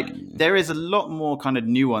 But like, there is a lot more kind of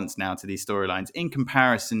nuance now to these storylines in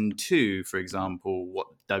comparison to, for example, what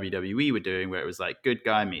WWE were doing, where it was like good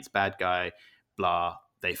guy meets bad guy, blah,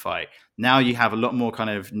 they fight. Now you have a lot more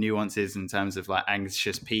kind of nuances in terms of like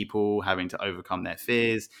anxious people having to overcome their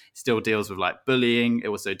fears. It still deals with like bullying. It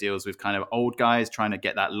also deals with kind of old guys trying to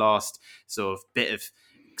get that last sort of bit of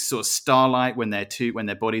sort of Starlight when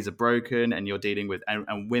their bodies are broken, and you're dealing with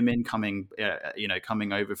and women coming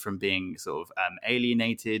coming over from being sort of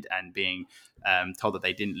alienated and being told that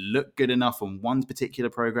they didn't look good enough on one particular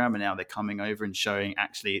program, and now they're coming over and showing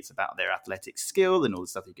actually it's about their athletic skill and all the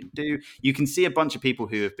stuff you can do. You can see a bunch of people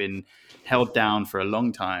who have been held down for a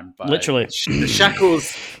long time by literally the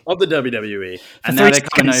shackles of the WWE, and now they're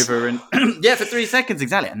coming over and for 3 seconds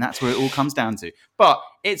exactly, and that's where it all comes down to. But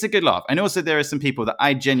it's a good laugh, and also there are some people that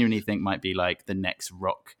I genuinely think might be like the next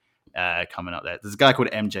Rock coming up there. There's a guy called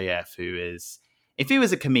MJF who is, if he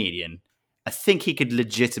was a comedian, I think he could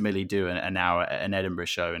legitimately do an hour at an Edinburgh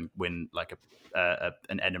show and win like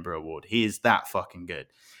an Edinburgh award. He is that fucking good.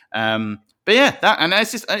 But yeah,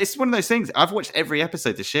 it's one of those things. I've watched every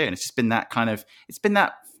episode this year, and it's just been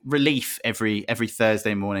that relief every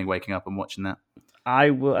Thursday morning, waking up and watching that.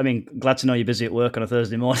 I mean, glad to know you're busy at work on a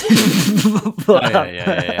Thursday morning.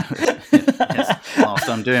 Yeah. Yes. Whilst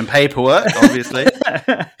I'm doing paperwork, obviously.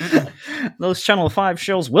 Those Channel 5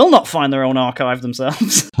 shows will not find their own archive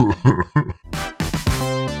themselves.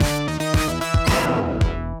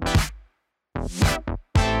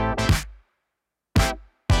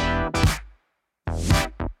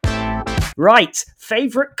 Right,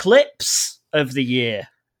 favourite clips of the year.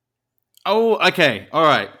 Oh, okay. All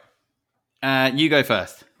right. You go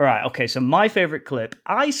first. Right, okay, so my favourite clip,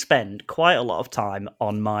 I spend quite a lot of time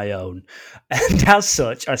on my own. And as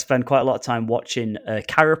such, I spend quite a lot of time watching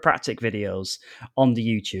chiropractic videos on the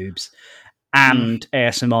YouTubes and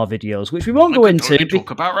ASMR videos, which we won't go into. We talk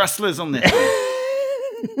about wrestlers on this.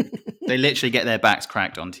 They literally get their backs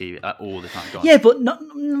cracked on TV all the time. Go on. Yeah, but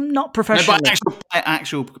not professionally. No,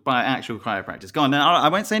 by actual chiropractors. Go on. No, I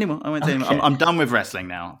won't say anymore. I'm done with wrestling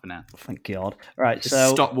now. For now. Thank God. Right,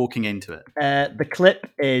 so stop walking into it. The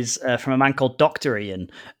clip is from a man called Dr. Ian,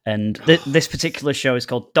 and this particular show is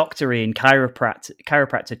called Dr. Ian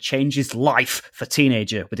Chiropractor Changes Life for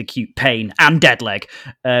Teenager with Acute Pain and Dead Leg.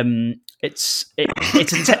 It's a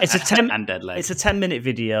 10-minute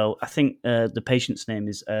video. I think the patient's name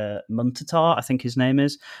is Muntatar, I think his name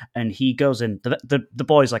is, and he goes in. The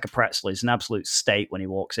boy's like a pretzel. He's an absolute state when he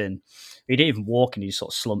walks in. He didn't even walk in. He just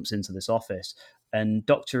sort of slumps into this office. And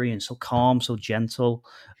Dr. Ian's so calm, so gentle.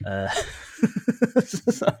 Sorry.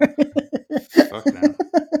 Fuck now.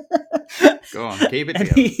 Go on, keep it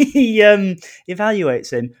together. He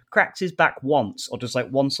evaluates him, cracks his back once, or does like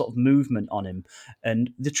one sort of movement on him. And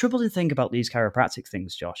the troubling thing about these chiropractic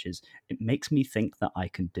things, Josh, is it makes me think that I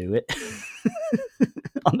can do it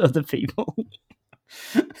on other people.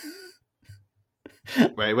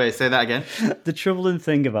 Wait, say that again. The troubling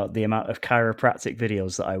thing about the amount of chiropractic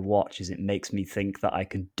videos that I watch is it makes me think that I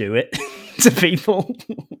can do it to people.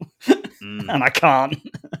 And I can't.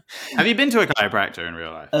 Have you been to a chiropractor in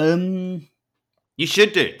real life? You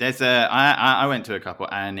should do. There's I went to a couple,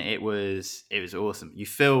 and it was awesome. You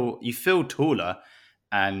feel taller,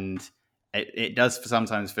 and it does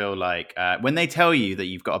sometimes feel like when they tell you that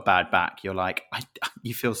you've got a bad back, you're like,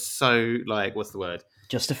 you feel so like, what's the word?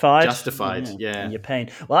 Justified, yeah. In your pain.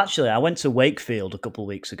 Well, actually, I went to Wakefield a couple of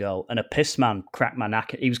weeks ago, and a piss man cracked my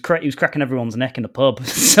neck. He was cracking everyone's neck in the pub,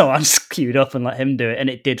 so I just queued up and let him do it, and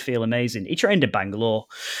it did feel amazing. He trained in Bangalore,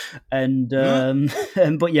 and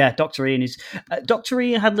but yeah, Dr. Ian Dr.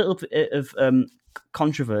 Ian had a little bit of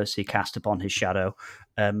controversy cast upon his shadow.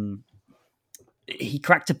 He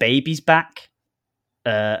cracked a baby's back.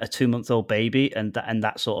 A 2-month-old baby, and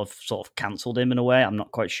that sort of cancelled him in a way. I'm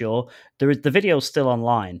not quite sure. The video's still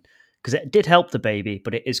online because it did help the baby,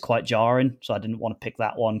 but it is quite jarring. So I didn't want to pick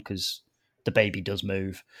that one because the baby does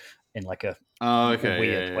move in like a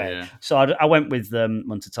weird way. Yeah. So I went with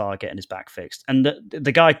Muntatar getting his back fixed, and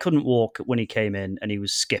the guy couldn't walk when he came in, and he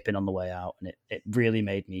was skipping on the way out, and it really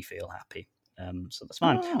made me feel happy. So that's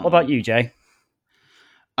fine. What about you, Jay?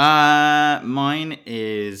 Mine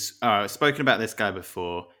is. I've spoken about this guy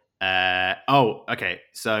before. Okay.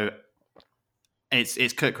 So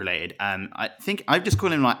it's cook related. I think I've just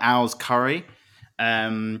called him like Al's Curry.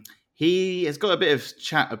 He has got a bit of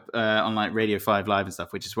chat on like Radio 5 Live and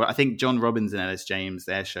stuff, which is where I think John Robbins and Ellis James,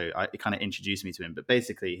 their show, it kind of introduced me to him. But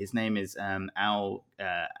basically, his name is Al.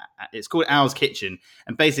 It's called Al's Kitchen,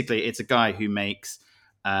 and basically, it's a guy who makes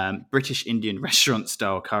British Indian restaurant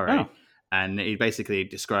style curry. Oh. And he basically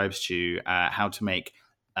describes to you how to make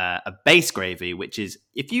a base gravy, which is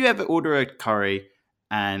if you ever order a curry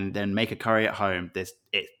and then make a curry at home, it's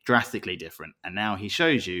drastically different. And now he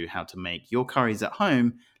shows you how to make your curries at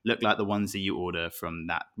home look like the ones that you order from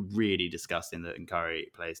that really disgusting looking curry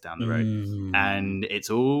place down the road. And it's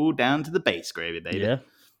all down to the base gravy, baby. Yeah.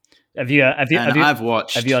 Have you I've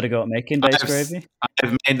watched. Have you had a go at making base gravy?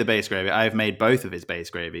 I've made the base gravy. I've made both of his base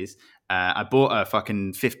gravies. I bought a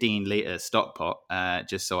fucking 15-liter stock pot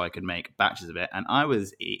just so I could make batches of it, and I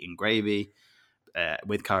was eating gravy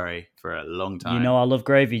with curry for a long time. You know I love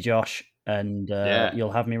gravy, Josh, and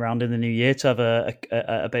you'll have me round in the new year to have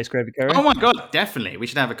a base gravy curry. Oh my god, definitely! We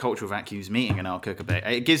should have a cultural vacuums meeting, and I'll cook a bit.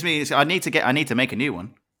 It gives me. I need to make a new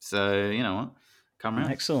one. So you know what? Come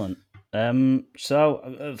around. Excellent.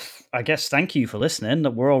 So I guess thank you for listening.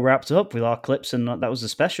 That we're all wrapped up with our clips, and that was the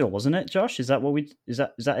special, wasn't it, Josh? Is that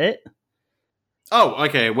it? Oh,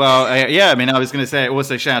 okay. Well, yeah. I mean, I was going to say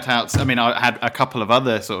also shout outs. I mean, I had a couple of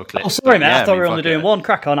other sort of clips. Oh, sorry, mate. I thought we were only doing one.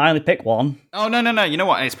 Crack on. I only picked one. Oh no. You know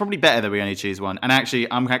what? It's probably better that we only choose one. And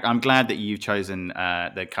actually, I'm glad that you've chosen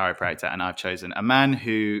the chiropractor, and I've chosen a man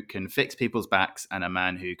who can fix people's backs and a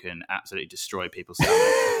man who can absolutely destroy people's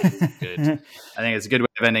stomachs. Good. I think it's a good way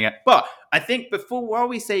of ending it. But I think while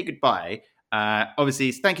we say goodbye.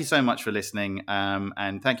 Obviously, thank you so much for listening,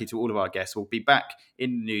 and thank you to all of our guests. We'll be back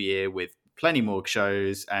in the new year with plenty more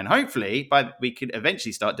shows, and hopefully we could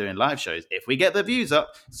eventually start doing live shows if we get the views up.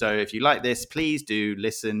 So if you like this, please do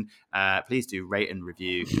listen. Please do rate and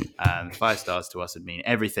review. 5 stars to us would mean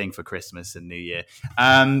everything for Christmas and New Year.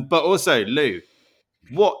 But also, Lou,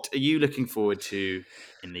 what are you looking forward to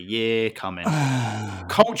in the year coming?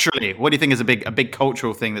 Culturally, what do you think is a big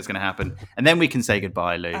cultural thing that's going to happen? And then we can say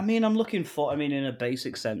goodbye, Lou. I mean, in a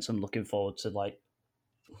basic sense, I'm looking forward to like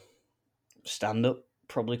stand up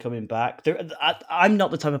probably coming back. I'm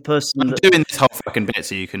not the type of person. I'm doing this whole fucking bit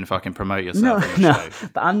so you can fucking promote yourself. No,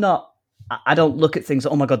 but I'm not. I don't look at things.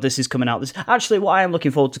 Oh my god, this is coming out. This actually, what I am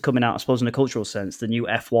looking forward to coming out, I suppose, in a cultural sense, the new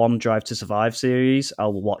F1 Drive to Survive series. I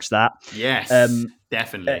will watch that. Yes,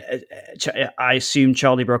 definitely. I assume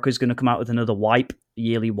Charlie Brooker is going to come out with another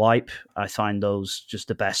yearly wipe. I find those just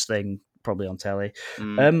the best thing. Probably on telly.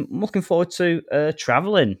 I'm looking forward to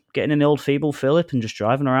traveling, getting an old feeble Philip and just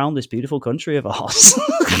driving around this beautiful country of ours.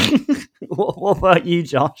 What about you,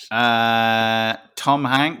 Josh? Tom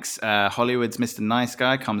Hanks, Hollywood's Mr. Nice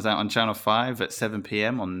Guy, comes out on Channel 5 at 7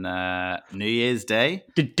 p.m. on New Year's Day.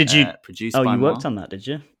 Did you? Produced by you worked on that, did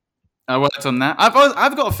you? I worked on that. I've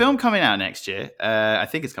got a film coming out next year. I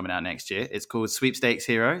think it's coming out next year. It's called Sweepstakes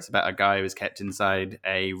Hero. It's about a guy who was kept inside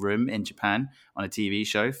a room in Japan on a TV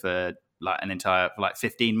show for like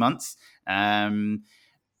 15 months,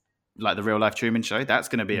 like the Real Life Truman Show. That's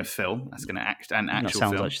going to be a film. That's going to act an actual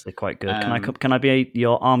film. That sounds actually quite good. Can I be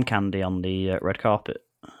your arm candy on the red carpet?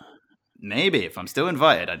 Maybe, if I'm still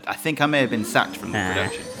invited. I think I may have been sacked from the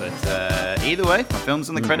production, but either way, my film's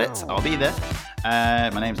on the credits. I'll be there.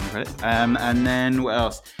 My name's on the credits. And then what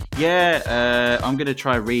else? Yeah, I'm going to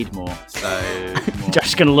try read more. So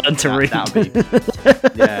Josh's going to learn to read.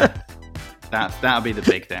 That'll be the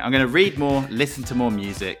big thing. I'm going to read more, listen to more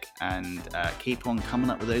music, and keep on coming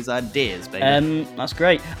up with those ideas, baby. That's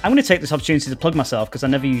great. I'm going to take this opportunity to plug myself because I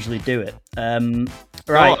never usually do it.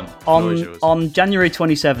 Right, on January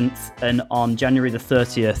 27th and on January the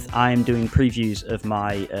 30th, I am doing previews of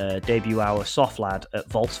my debut hour Soft Lad at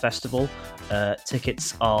Volts Festival.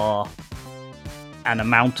 Tickets are an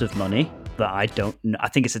amount of money that I don't know. I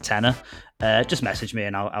think it's a tenner. Just message me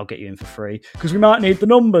and I'll get you in for free because we might need the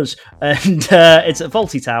numbers. And it's at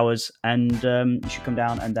Vaulty Towers, and you should come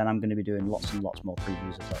down. And then I'm going to be doing lots and lots more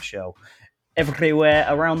previews of that show everywhere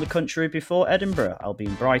around the country before Edinburgh. I'll be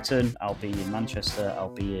in Brighton, I'll be in Manchester,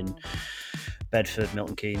 I'll be in Bedford,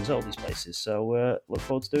 Milton Keynes, all these places. So look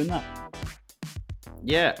forward to doing that.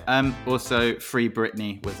 Yeah. Also, Free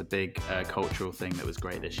Britney was a big cultural thing that was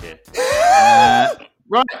great this year.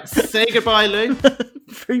 Right, say goodbye, Lou.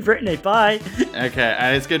 Free Britney, bye. Okay,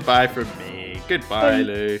 and it's goodbye from me. Goodbye,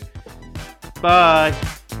 Lou. Bye.